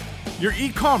Maersk, your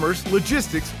e-commerce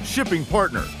logistics shipping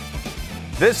partner.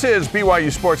 This is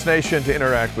BYU Sports Nation. To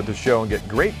interact with the show and get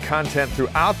great content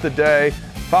throughout the day,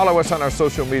 follow us on our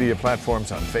social media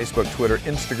platforms on Facebook, Twitter,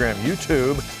 Instagram,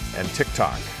 YouTube, and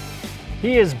TikTok.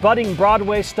 He is budding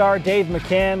Broadway star Dave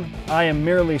McCann. I am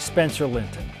merely Spencer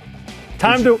Linton.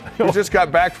 He just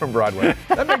got back from Broadway.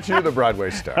 That makes you the Broadway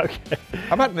star. Okay.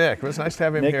 How about Nick? It was nice to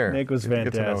have him here. Nick was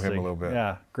fantastic. Get to know him a little bit.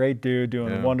 Yeah, great dude,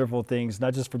 doing wonderful things,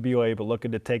 not just for BYU, but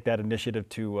looking to take that initiative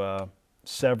to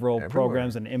several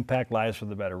programs and impact lives for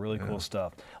the better. Really cool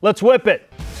stuff. Let's whip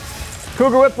it.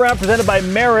 Cougar Whip Round presented by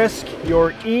Maersk,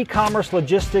 your e-commerce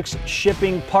logistics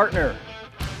shipping partner.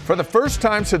 For the first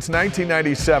time since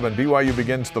 1997, BYU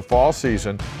begins the fall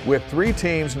season with 3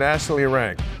 teams nationally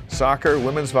ranked: soccer,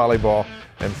 women's volleyball,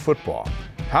 and football.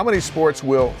 How many sports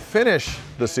will finish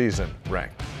the season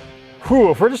ranked?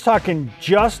 If we're just talking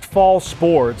just fall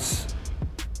sports,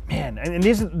 man, and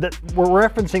we're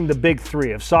referencing the big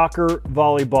 3 of soccer,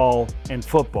 volleyball, and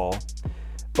football.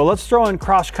 But let's throw in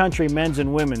cross country, men's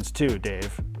and women's too,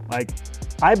 Dave.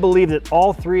 I believe that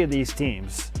all 3 of these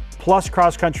teams, plus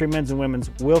cross country, men's and women's,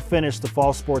 will finish the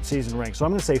fall sports season ranked. So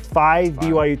I'm going to say 5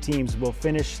 BYU teams will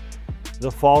finish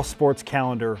the fall sports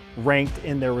calendar ranked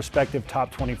in their respective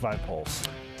top 25 polls.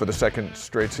 For the second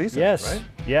straight season, yes. right?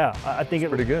 Yeah, I think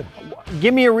Pretty good.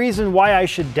 Give me a reason why I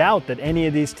should doubt that any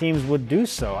of these teams would do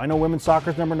so. I know women's soccer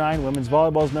is number 9, women's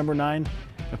volleyball is number 9,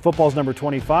 and football is number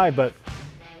 25. But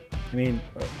I mean,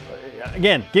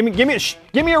 again, give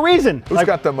me a reason. Who's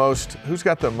got the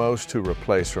most to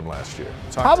replace from last year?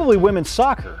 Soccer. Probably women's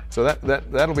soccer. So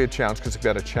that'll be a challenge because they've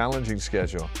got a challenging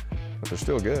schedule, but they're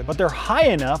still good. But they're high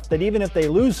enough that even if they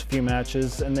lose a few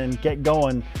matches and then get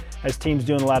going as teams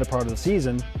do in the latter part of the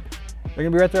season, they're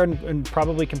going to be right there and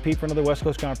probably compete for another West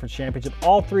Coast Conference championship.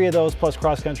 All 3 of those, plus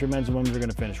cross-country men's and women's, are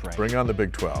going to finish ranked. Bring on the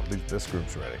Big 12. This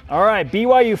group's ready. All right,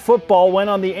 BYU football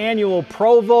went on the annual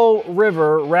Provo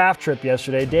River raft trip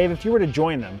yesterday. Dave, if you were to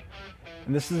join them,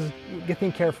 and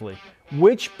think carefully,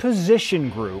 which position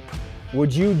group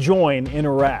would you join in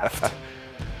a raft?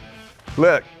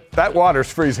 Look, that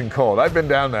water's freezing cold. I've been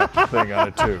down that thing on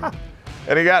it too.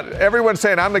 And he got everyone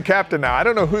saying, I'm the captain now. I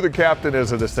don't know who the captain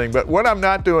is of this thing, but what I'm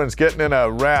not doing is getting in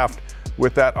a raft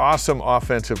with that awesome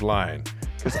offensive line.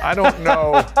 Because I don't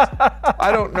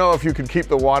know if you can keep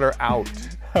the water out.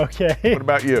 Okay. What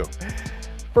about you?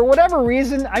 For whatever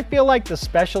reason, I feel like the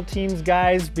special teams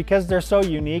guys, because they're so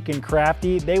unique and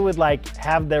crafty, they would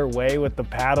have their way with the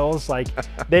paddles.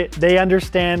 They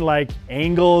understand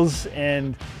angles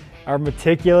and are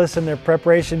meticulous in their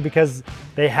preparation because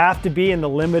they have to be in the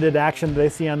limited action that they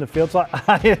see on the field. So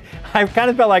I kind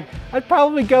of felt like I'd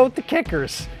probably go with the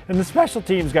kickers and the special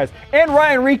teams guys. And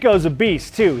Ryan Rico's a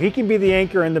beast too. He can be the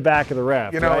anchor in the back of the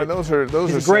raft. And those are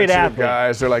great sensitive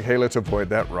guys. They're like, hey, let's avoid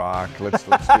that rock. Let's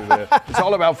do this. It's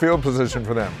all about field position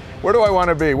for them. Where do I want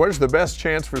to be? Where's the best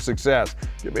chance for success?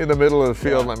 Get me in the middle of the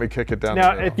field. Let me kick it down the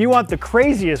Now, middle. if you want the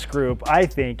craziest group, I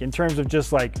think, in terms of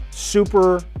just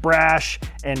super brash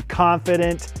and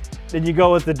confident, then you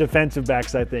go with the defensive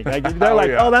backs, I think.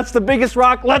 They're oh, that's the biggest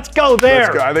rock. Let's go there.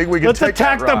 Let's go. I think we can Let's take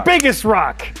attack that rock. the biggest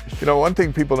rock. One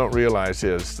thing people don't realize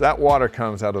is that water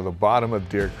comes out of the bottom of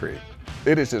Deer Creek.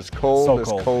 It is as cold as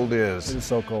cold is. It is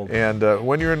so cold. And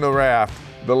when you're in the raft,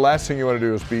 the last thing you want to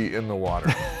do is be in the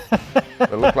water.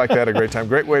 It looked like they had a great time.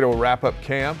 Great way to wrap up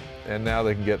camp, and now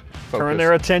they can get focused. Turn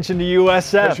their attention to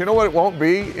USF. But you know what it won't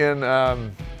be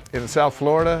in South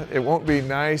Florida? It won't be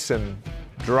nice and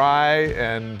dry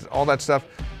and all that stuff.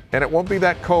 And it won't be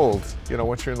that cold,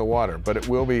 once you're in the water. But it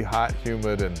will be hot,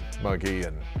 humid, and muggy,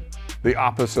 and the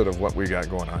opposite of what we got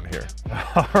going on here.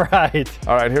 All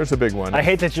right, here's a big one. I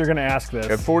hate that you're going to ask this.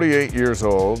 At 48 years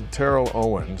old, Terrell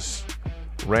Owens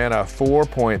ran a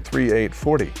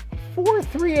 4.3840.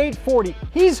 4.3840.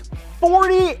 He's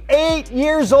 48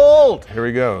 years old Here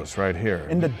he goes, right here.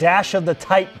 in the dash of the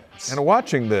Titans. And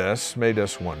watching this made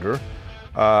us wonder,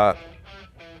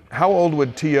 how old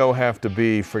would T.O. have to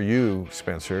be for you,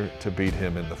 Spencer, to beat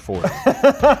him in the 40?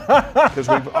 Because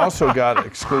we've also got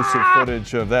exclusive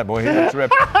footage of that. Boy, he looks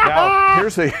ripped. Now,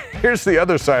 here's the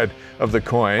other side of the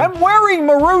coin. I'm wearing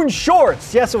maroon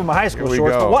shorts. Yes, with my high school Here we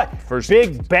shorts, go. but what? First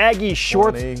Big baggy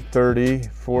shorts. 20, 30,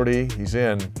 40, he's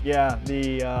in. Yeah,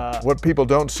 the What people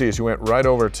don't see is you went right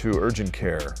over to urgent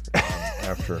care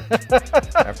after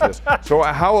this. So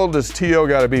how old does T.O.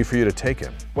 got to be for you to take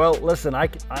him? well, listen,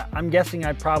 I'm guessing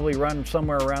I'd probably run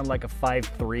somewhere around like a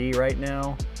 5'3" right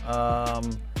now.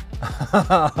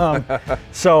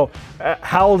 So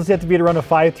how old does he have to be to run a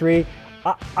 5'3"?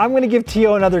 I'm going to give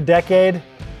T.O. another decade,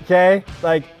 okay?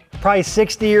 Like probably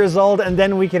 60 years old, and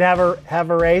then we could have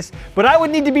a race. But I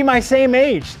would need to be my same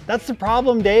age. That's the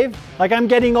problem, Dave. Like I'm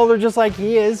getting older just like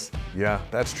he is. Yeah,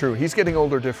 that's true. He's getting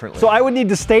older differently. So I would need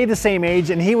to stay the same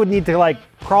age, and he would need to like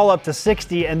crawl up to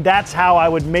 60, and that's how I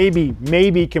would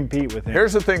maybe compete with him.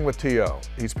 Here's the thing with T.O.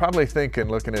 He's probably thinking,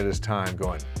 looking at his time,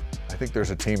 going, I think there's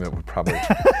a team that would probably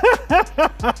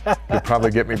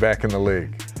get me back in the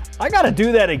league. I got to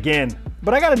do that again,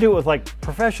 but I got to do it with like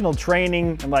professional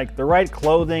training and like the right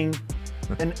clothing,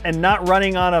 and not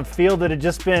running on a field that had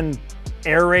just been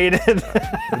aerated.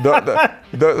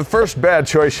 The first bad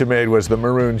choice you made was the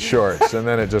maroon shorts, and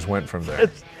then it just went from there.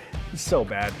 It's so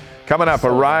bad. Coming up,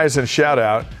 a rise and shout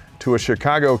out to a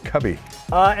Chicago Cubby.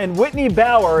 And Whitney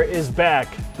Bauer is back,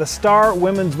 the star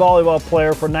women's volleyball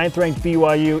player for 9th-ranked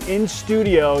BYU, in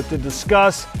studio to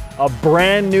discuss a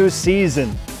brand new season.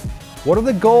 What are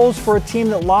the goals for a team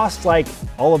that lost like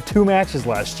all of 2 matches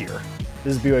last year?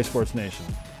 This is BYU Sports Nation.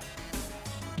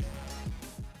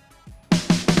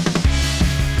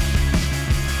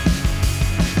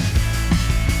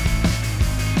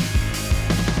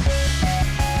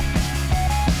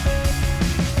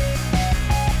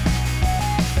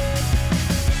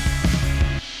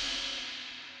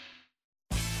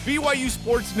 BYU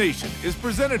Sports Nation is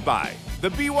presented by The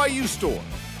BYU Store,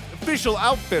 official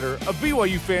outfitter of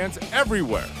BYU fans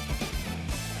everywhere.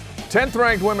 10th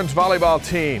ranked women's volleyball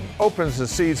team opens the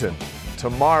season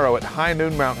tomorrow at high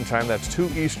noon Mountain Time. That's 2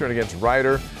 Eastern against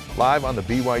Ryder, live on the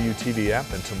BYU TV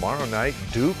app. And tomorrow night,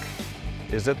 Duke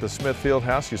is at the Smith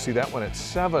Fieldhouse. You see that one at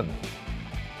 7.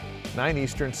 9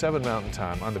 Eastern, 7 Mountain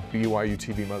Time on the BYU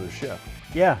TV mothership.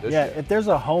 Yeah. year. If there's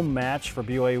a home match for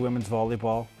BYU women's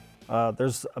volleyball,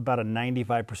 there's about a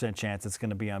 95% chance it's going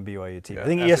to be on BYU TV. Yeah, I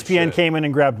think as it ESPN should. came in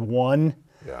and grabbed one,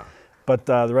 Yeah. but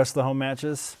the rest of the home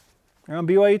matches are on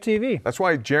BYU TV. That's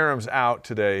why Jerem's out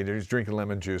today. He's drinking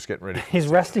lemon juice, getting ready. He's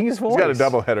resting his voice. He's got a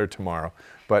doubleheader tomorrow,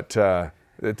 but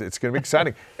it's going to be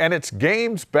exciting. And it's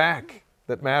games back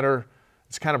that matter.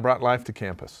 It's kind of brought life to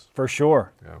campus. For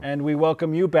sure. Yeah. And we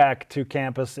welcome you back to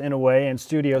campus in a way in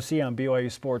Studio C on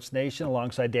BYU Sports Nation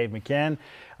alongside Dave McCann.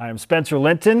 I am Spencer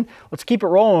Linton. Let's keep it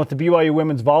rolling with the BYU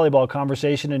women's volleyball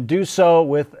conversation and do so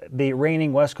with the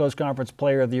reigning West Coast Conference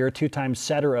Player of the Year, 2-time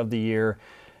Setter of the Year,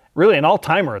 really an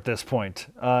all-timer at this point.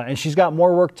 And she's got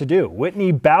more work to do.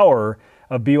 Whitney Bauer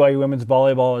of BYU women's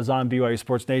volleyball is on BYU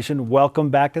Sports Nation. Welcome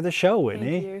back to the show,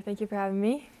 Whitney. Thank you. Thank you for having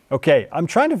me. Okay, I'm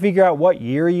trying to figure out what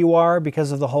year you are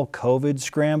because of the whole COVID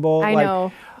scramble. I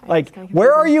know. Like, It's kinda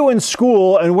where are confusing. you in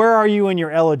school and where are you in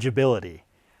your eligibility?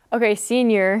 Okay,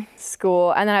 senior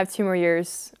school, and then I have 2 more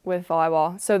years with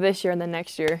volleyball. So this year and then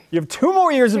next year. You have 2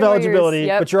 more years of 2 more years, eligibility,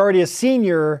 yep. but you're already a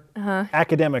senior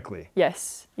academically.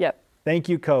 Yes. Yep. Thank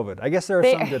you, COVID. I guess there are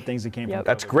some good things that came Yep. from COVID.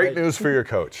 That's great right? news for your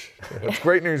coach. It's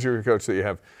great news for your coach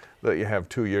that you have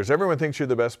 2 years. Everyone thinks you're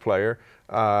the best player.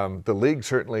 The league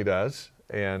certainly does,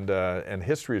 and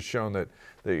history has shown that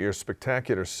you're a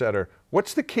spectacular setter.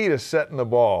 What's the key to setting the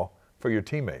ball for your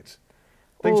teammates?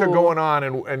 Things are Ooh. going on,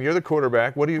 and you're the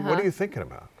quarterback. What are you thinking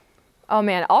about? Oh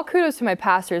man, all kudos to my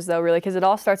passers though, really, because it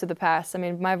all starts with the pass. I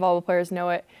mean, my volleyball players know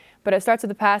it, but it starts with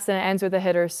the pass and it ends with the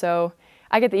hitter. So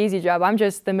I get the easy job. I'm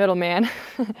just the middleman.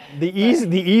 The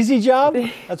easy job?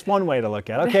 That's one way to look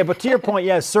at it. Okay, but to your point,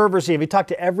 yes, serve receive. You talk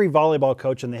to every volleyball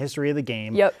coach in the history of the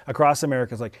game Yep. across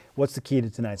America. It's like, what's the key to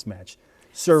tonight's match?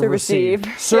 Serve Serve receive.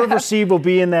 receive. Serve Yeah. receive will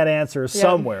be in that answer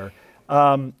somewhere.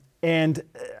 And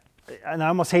I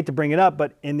almost hate to bring it up,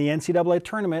 but in the NCAA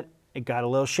tournament, it got a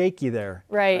little shaky there.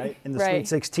 Right, In the right. Sweet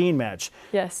 16 match.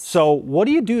 Yes. So what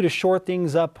do you do to shore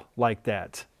things up like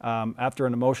that after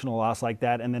an emotional loss like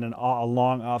that and then a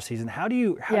long off season? How do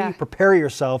you prepare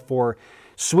yourself for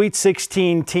Sweet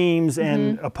 16 teams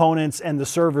and opponents and the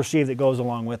serve receive that goes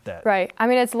along with that? Right. I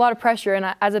mean, it's a lot of pressure,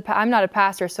 and I'm not a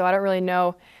passer, so I don't really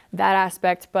know that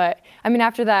aspect. But I mean,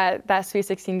 after that Sweet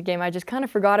 16 game, I just kind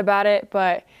of forgot about it.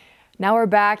 But now we're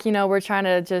back. We're trying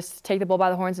to just take the bull by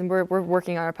the horns, and we're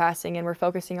working on our passing, and we're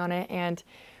focusing on it, and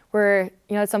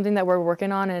it's something that we're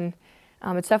working on, and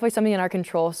it's definitely something in our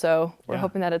control. So we're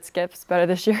hoping that it gets better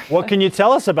this year. What can you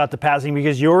tell us about the passing,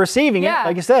 because you're receiving it,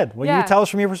 like you said? What can you tell us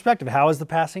from your perspective? How has the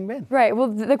passing been? Right. Well,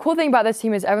 the cool thing about this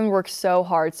team is everyone works so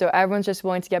hard. So everyone's just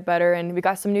willing to get better, and we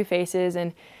got some new faces,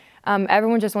 and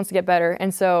everyone just wants to get better.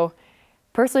 And so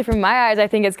personally, from my eyes, I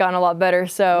think it's gotten a lot better.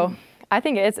 So I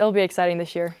think it'll be exciting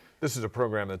this year. This is a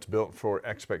program that's built for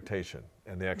expectation,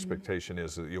 and the expectation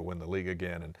is that you'll win the league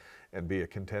again and be a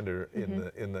contender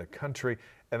in the country,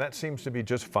 and that seems to be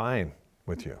just fine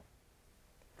with you,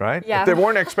 right? Yeah. If they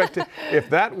weren't expected, if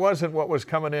that wasn't what was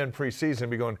coming in preseason,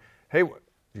 be going, hey,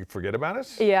 you forget about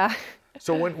us? Yeah.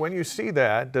 So when you see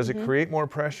that, does it create more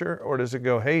pressure, or does it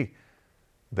go, hey,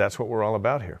 that's what we're all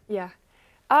about here? Yeah.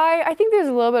 I think there's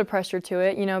a little bit of pressure to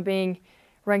it, being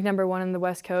ranked number 1 in the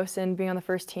West Coast and being on the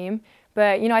first team.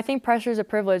 But, I think pressure is a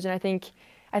privilege, and I think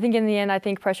in the end, I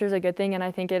think pressure is a good thing, and I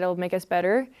think it'll make us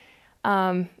better.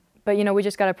 But, we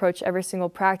just got to approach every single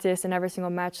practice and every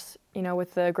single match,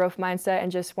 with the growth mindset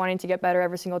and just wanting to get better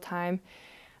every single time.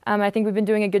 I think we've been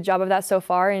doing a good job of that so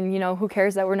far, and, who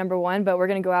cares that we're number 1, but we're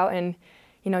going to go out and,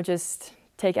 just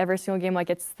take every single game like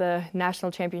it's the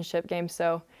national championship game.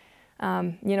 So,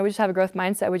 we just have a growth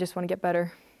mindset. We just want to get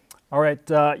better. All right,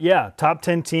 top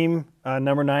 10 team,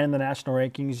 number 9 in the national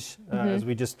rankings. As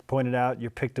we just pointed out, you're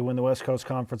picked to win the West Coast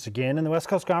Conference again, and the West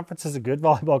Coast Conference is a good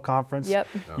volleyball conference. Yep.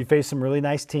 You face some really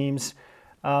nice teams,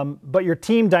 but your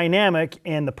team dynamic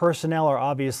and the personnel are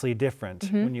obviously different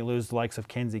when you lose the likes of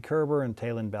Kenzie Kerber and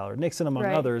Taylin Ballard-Nixon, among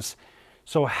others.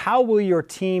 So how will your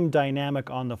team dynamic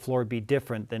on the floor be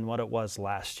different than what it was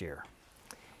last year?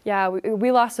 Yeah,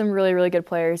 we lost some really, really good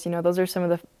players. Those are some of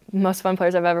the most fun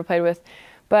players I've ever played with.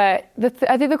 But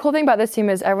I think the cool thing about this team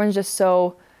is everyone's just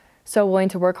so willing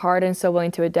to work hard and so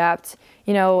willing to adapt.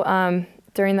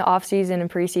 During the off season and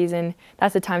preseason,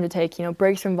 that's the time to take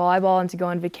breaks from volleyball and to go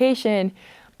on vacation.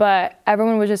 But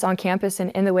everyone was just on campus and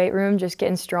in the weight room, just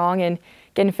getting strong and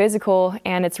getting physical,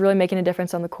 and it's really making a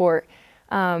difference on the court.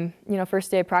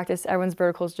 First day of practice, everyone's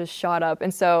verticals just shot up,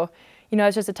 and so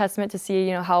it's just a testament to see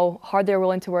how hard they're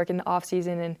willing to work in the off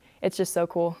season, and it's just so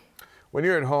cool. When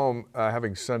you're at home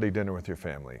having Sunday dinner with your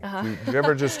family, do you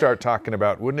ever just start talking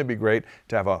about, wouldn't it be great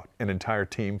to have an entire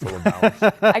team full of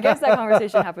Bowers? I guess that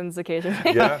conversation happens occasionally.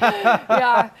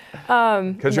 Yeah?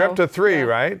 Yeah. Because you're up to 3,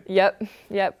 right? Yep.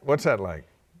 What's that like?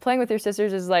 Playing with your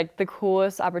sisters is like the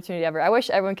coolest opportunity ever. I wish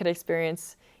everyone could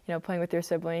experience, playing with your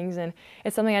siblings, and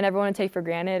it's something I never want to take for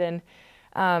granted.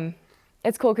 And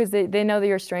it's cool because they know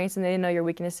your strengths and they know your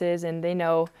weaknesses, and they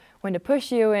know when to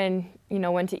push you and,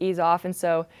 when to ease off. And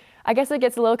so I guess it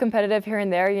gets a little competitive here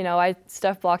and there. I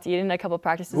stuff blocked Eden a couple of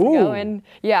practices ago, and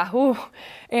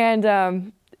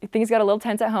and things got a little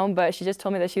tense at home, but she just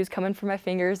told me that she was coming for my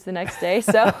fingers the next day.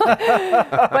 So,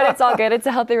 but it's all good. It's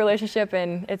a healthy relationship,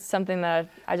 and it's something that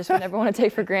I just never want to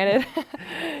take for granted.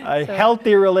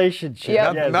 Healthy relationship.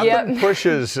 Yep. Nothing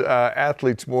pushes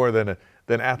athletes more than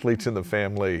athletes in the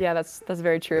family. Yeah, that's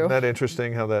very true. Isn't that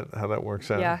interesting how that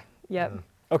works out? Yeah. Yep.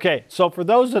 Okay, so for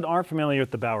those that aren't familiar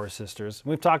with the Bowers sisters,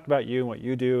 we've talked about you and what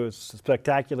you do as a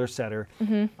spectacular setter.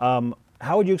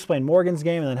 How would you explain Morgan's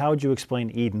game, and then how would you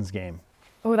explain Eden's game?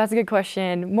 Oh, that's a good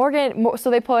question.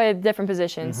 So they play different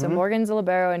positions. So Morgan's a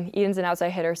libero and Eden's an outside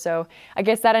hitter. So I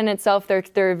guess that in itself,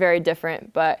 they're very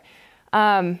different. But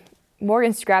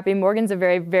Morgan's scrappy. Morgan's a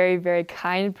very, very, very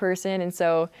kind person, and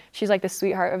so she's like the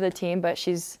sweetheart of the team. But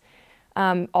she's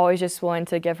always just willing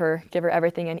to give her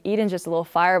everything. And Eden's just a little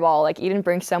fireball. Like Eden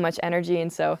brings so much energy,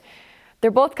 and so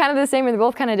they're both kind of the same, and they're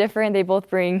both kind of different. They both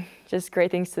bring just great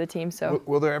things to the team. So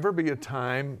will there ever be a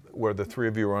time where the 3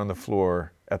 of you are on the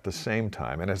floor at the same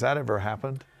time? And has that ever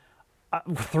happened?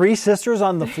 3 sisters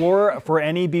on the floor for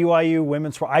any BYU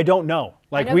women's sport? I don't know.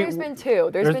 Like there's been 2.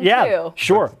 There's been 2. Yeah,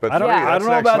 sure. But I don't know next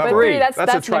about level. 3. That's a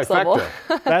next level.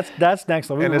 trifecta. That's next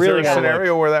level. And is there a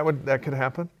scenario where that could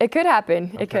happen? It could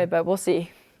happen. It could, but we'll see.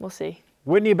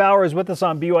 Whitney Bauer is with us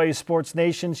on BYU Sports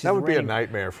Nation. That would be a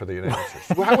nightmare for the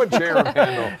announcers. How would Jerem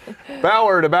handle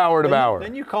Bauer to Bauer to Bauer?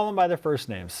 Then you call them by their first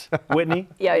names. Whitney.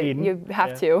 Yeah, Eden. you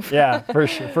have to. Yeah,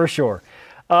 for sure.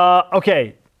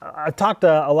 Okay, I talked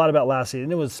a lot about last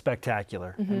season. It was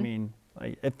spectacular. I mean,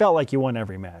 it felt like you won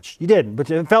every match. You didn't,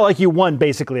 but it felt like you won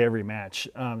basically every match.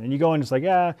 And you go in, it's like,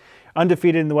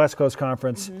 undefeated in the West Coast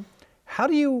Conference. How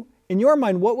do you, in your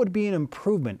mind, what would be an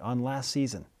improvement on last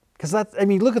season? Because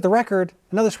look at the record,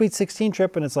 another Sweet 16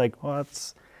 trip, and it's like, well,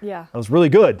 that was really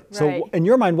good. Right. So in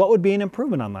your mind, what would be an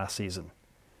improvement on last season?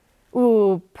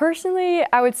 Ooh, personally,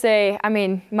 I would say,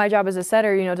 my job as a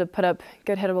setter, to put up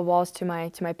good hittable balls to my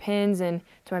pins and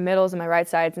to my middles and my right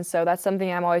sides. And so that's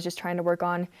something I'm always just trying to work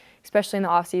on, especially in the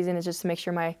off season, is just to make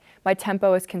sure my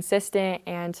tempo is consistent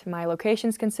and my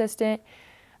location's consistent.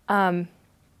 And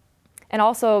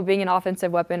also being an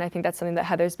offensive weapon, I think that's something that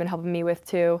Heather's been helping me with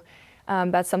too.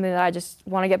 That's something that I just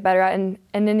want to get better at. And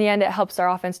in the end, it helps our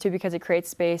offense too because it creates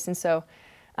space. And so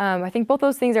I think both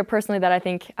those things are personally that I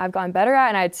think I've gotten better at,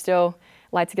 and I'd still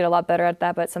like to get a lot better at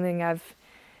that, but something I've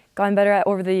gotten better at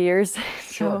over the years.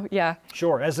 Sure. So, yeah.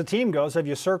 Sure. As the team goes, have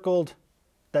you circled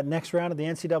that next round of the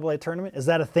NCAA tournament? Is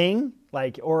that a thing?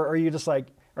 Or are you just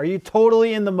are you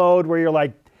totally in the mode where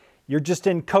you're just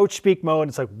in coach speak mode,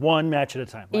 and it's one match at a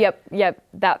time? Yep.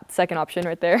 That second option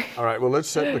right there. All right, well, let's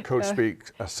set the coach speak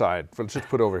aside. Let's just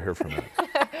put over here for a minute.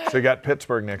 So you got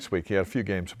Pittsburgh next week. You had a few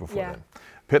games before then.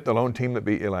 Pitt, the lone team that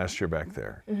beat you last year back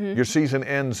there. Mm-hmm. Your season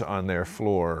ends on their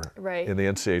floor in the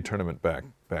NCAA tournament back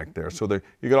there. So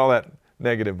you get all that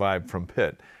negative vibe from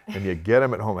Pitt, and you get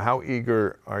them at home. How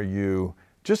eager are you,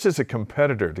 just as a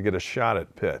competitor, to get a shot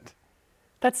at Pitt?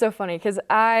 That's so funny because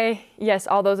yes,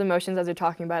 all those emotions as you're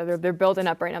talking about it, they're building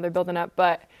up right now. They're building up.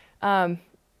 But,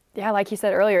 like you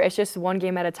said earlier, it's just one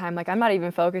game at a time. I'm not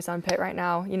even focused on Pitt right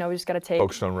now. We just got to take.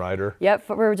 Focused on Ryder? Yep,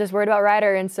 we're just worried about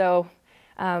Ryder. And so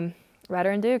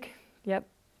Ryder and Duke, yep.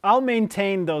 I'll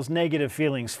maintain those negative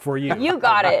feelings for you. You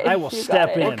got it. I will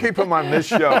step in. We'll keep them on this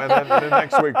show, and then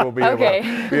next week we'll be able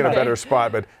to be in a better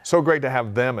spot. But so great to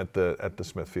have them at the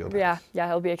Smithfield. Yeah,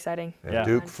 it'll be exciting.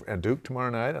 And Duke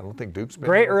tomorrow night. I don't think Duke's been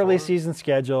great here early before. season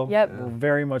schedule. Yep. We're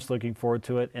very much looking forward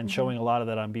to it and showing a lot of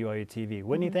that on BYU TV.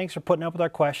 Whitney, thanks for putting up with our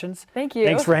questions. Thank you.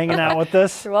 Thanks for hanging out with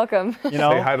us. You're welcome. Say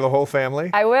hi to the whole family.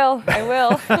 I will.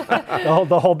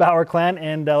 the whole Bauer clan,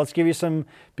 and let's give you some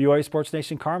BYU Sports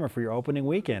Nation karma for your opening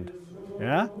weekend.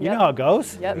 Yeah, you know how it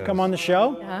goes. Yep. You come on the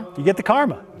show, you get the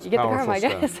karma. You get the karma, I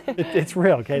guess. It's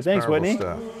real. Okay, thanks, Whitney.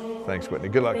 Stuff. Thanks, Whitney.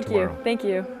 Good luck tomorrow. Thank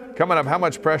you. Coming up, how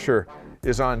much pressure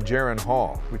is on Jaren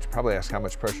Hall? We should probably ask how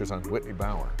much pressure is on Whitney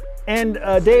Bauer. And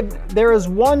Dave, there is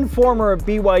one former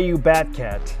BYU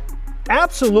Batcat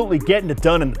absolutely getting it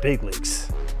done in the big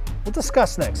leagues. We'll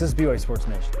discuss next. This is BYU Sports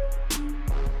Nation.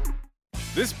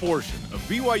 This portion of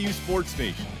BYU Sports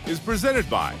Nation is presented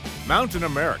by Mountain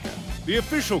America, the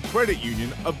official credit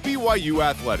union of BYU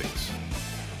Athletics.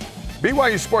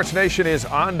 BYU Sports Nation is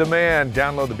on demand.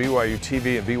 Download the BYU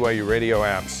TV and BYU radio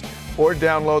apps, or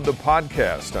download the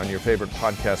podcast on your favorite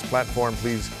podcast platform.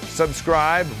 Please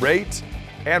subscribe, rate,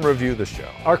 and review the show.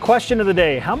 Our question of the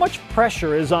day: how much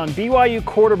pressure is on BYU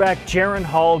quarterback Jaren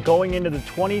Hall going into the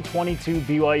 2022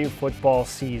 BYU football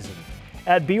season?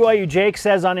 At BYU Jake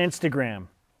says on Instagram,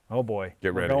 oh boy,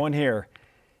 Get ready. We're going here.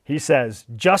 He says,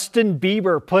 Justin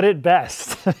Bieber put it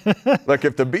best. Look,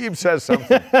 if the Beeb says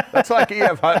something, that's like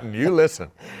E.F. Hutton. You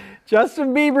listen.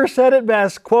 Justin Bieber said it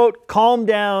best, quote, calm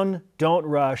down, don't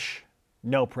rush,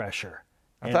 no pressure.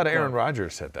 I thought Aaron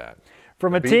Rodgers said that.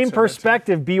 From a team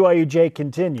perspective, BYUJ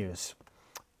continues.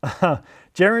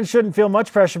 Jaren shouldn't feel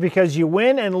much pressure because you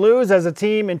win and lose as a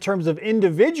team. In terms of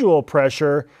individual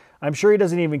pressure, I'm sure he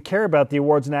doesn't even care about the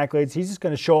awards and accolades. He's just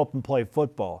going to show up and play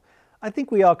football. I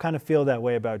think we all kind of feel that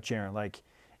way about Jaren. Like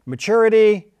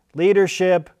maturity,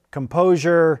 leadership,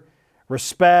 composure,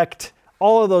 respect,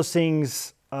 all of those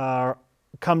things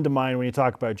come to mind when you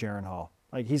talk about Jaren Hall.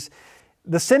 Like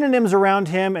the synonyms around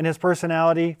him and his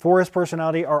personality,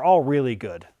 are all really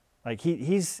good. Like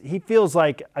he feels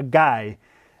like a guy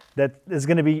that is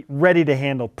going to be ready to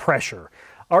handle pressure.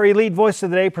 Our Elite Voice of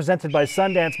the Day presented by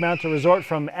Sundance Mountain Resort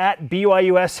from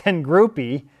 @BYUSN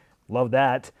Groupie. Love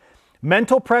that.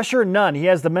 Mental pressure, none. He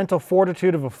has the mental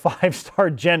fortitude of a 5-star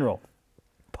general.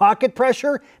 Pocket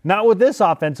pressure, not with this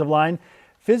offensive line.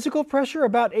 Physical pressure,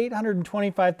 about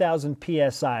 825,000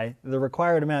 PSI, the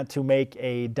required amount to make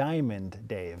a diamond,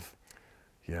 Dave.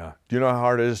 Yeah. Do you know how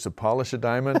hard it is to polish a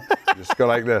diamond? Just go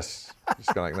like this.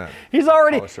 Just go like that. He's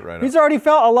already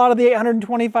felt a lot of the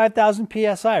 825,000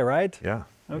 PSI, right? Yeah.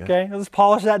 Okay, let's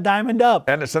polish that diamond up.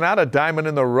 And it's not a diamond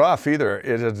in the rough either.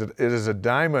 It is a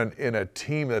diamond in a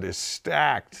team that is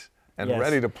stacked and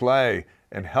ready to play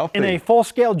and healthy. In a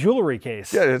full-scale jewelry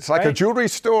case. Yeah, it's like a jewelry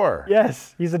store.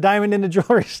 Yes, he's a diamond in the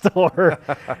jewelry store.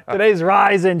 Today's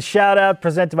Rise and Shout Out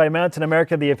presented by Mountain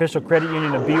America, the official credit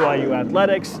union of BYU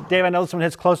Athletics. Dave, I know this one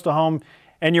hits close to home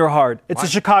and your heart. It's a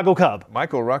Chicago Cub.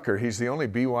 Michael Rucker, he's the only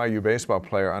BYU baseball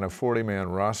player on a 40-man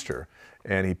roster.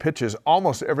 And he pitches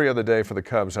almost every other day for the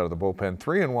Cubs out of the bullpen.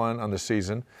 3-1 on the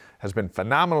season. Has been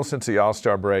phenomenal since the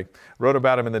All-Star break. Wrote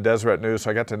about him in the Deseret News, so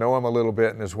I got to know him a little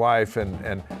bit and his wife.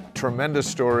 And tremendous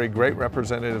story, great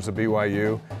representatives of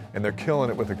BYU, and they're killing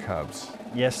it with the Cubs.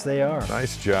 Yes, they are.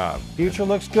 Nice job. Future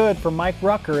looks good for Mike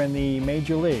Rucker in the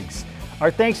major leagues. Our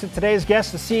thanks to today's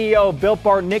guest, the CEO of Built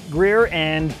Bar, Nick Greer,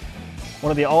 and one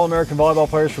of the All-American volleyball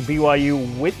players for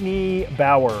BYU, Whitney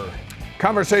Bauer.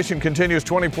 Conversation continues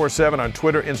 24/7 on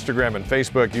Twitter, Instagram, and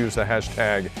Facebook. Use the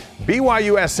hashtag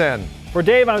BYUSN. For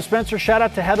Dave, I'm Spencer. Shout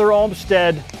out to Heather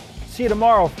Olmstead. See you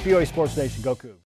tomorrow for BYU Sports Nation. Go Cougs.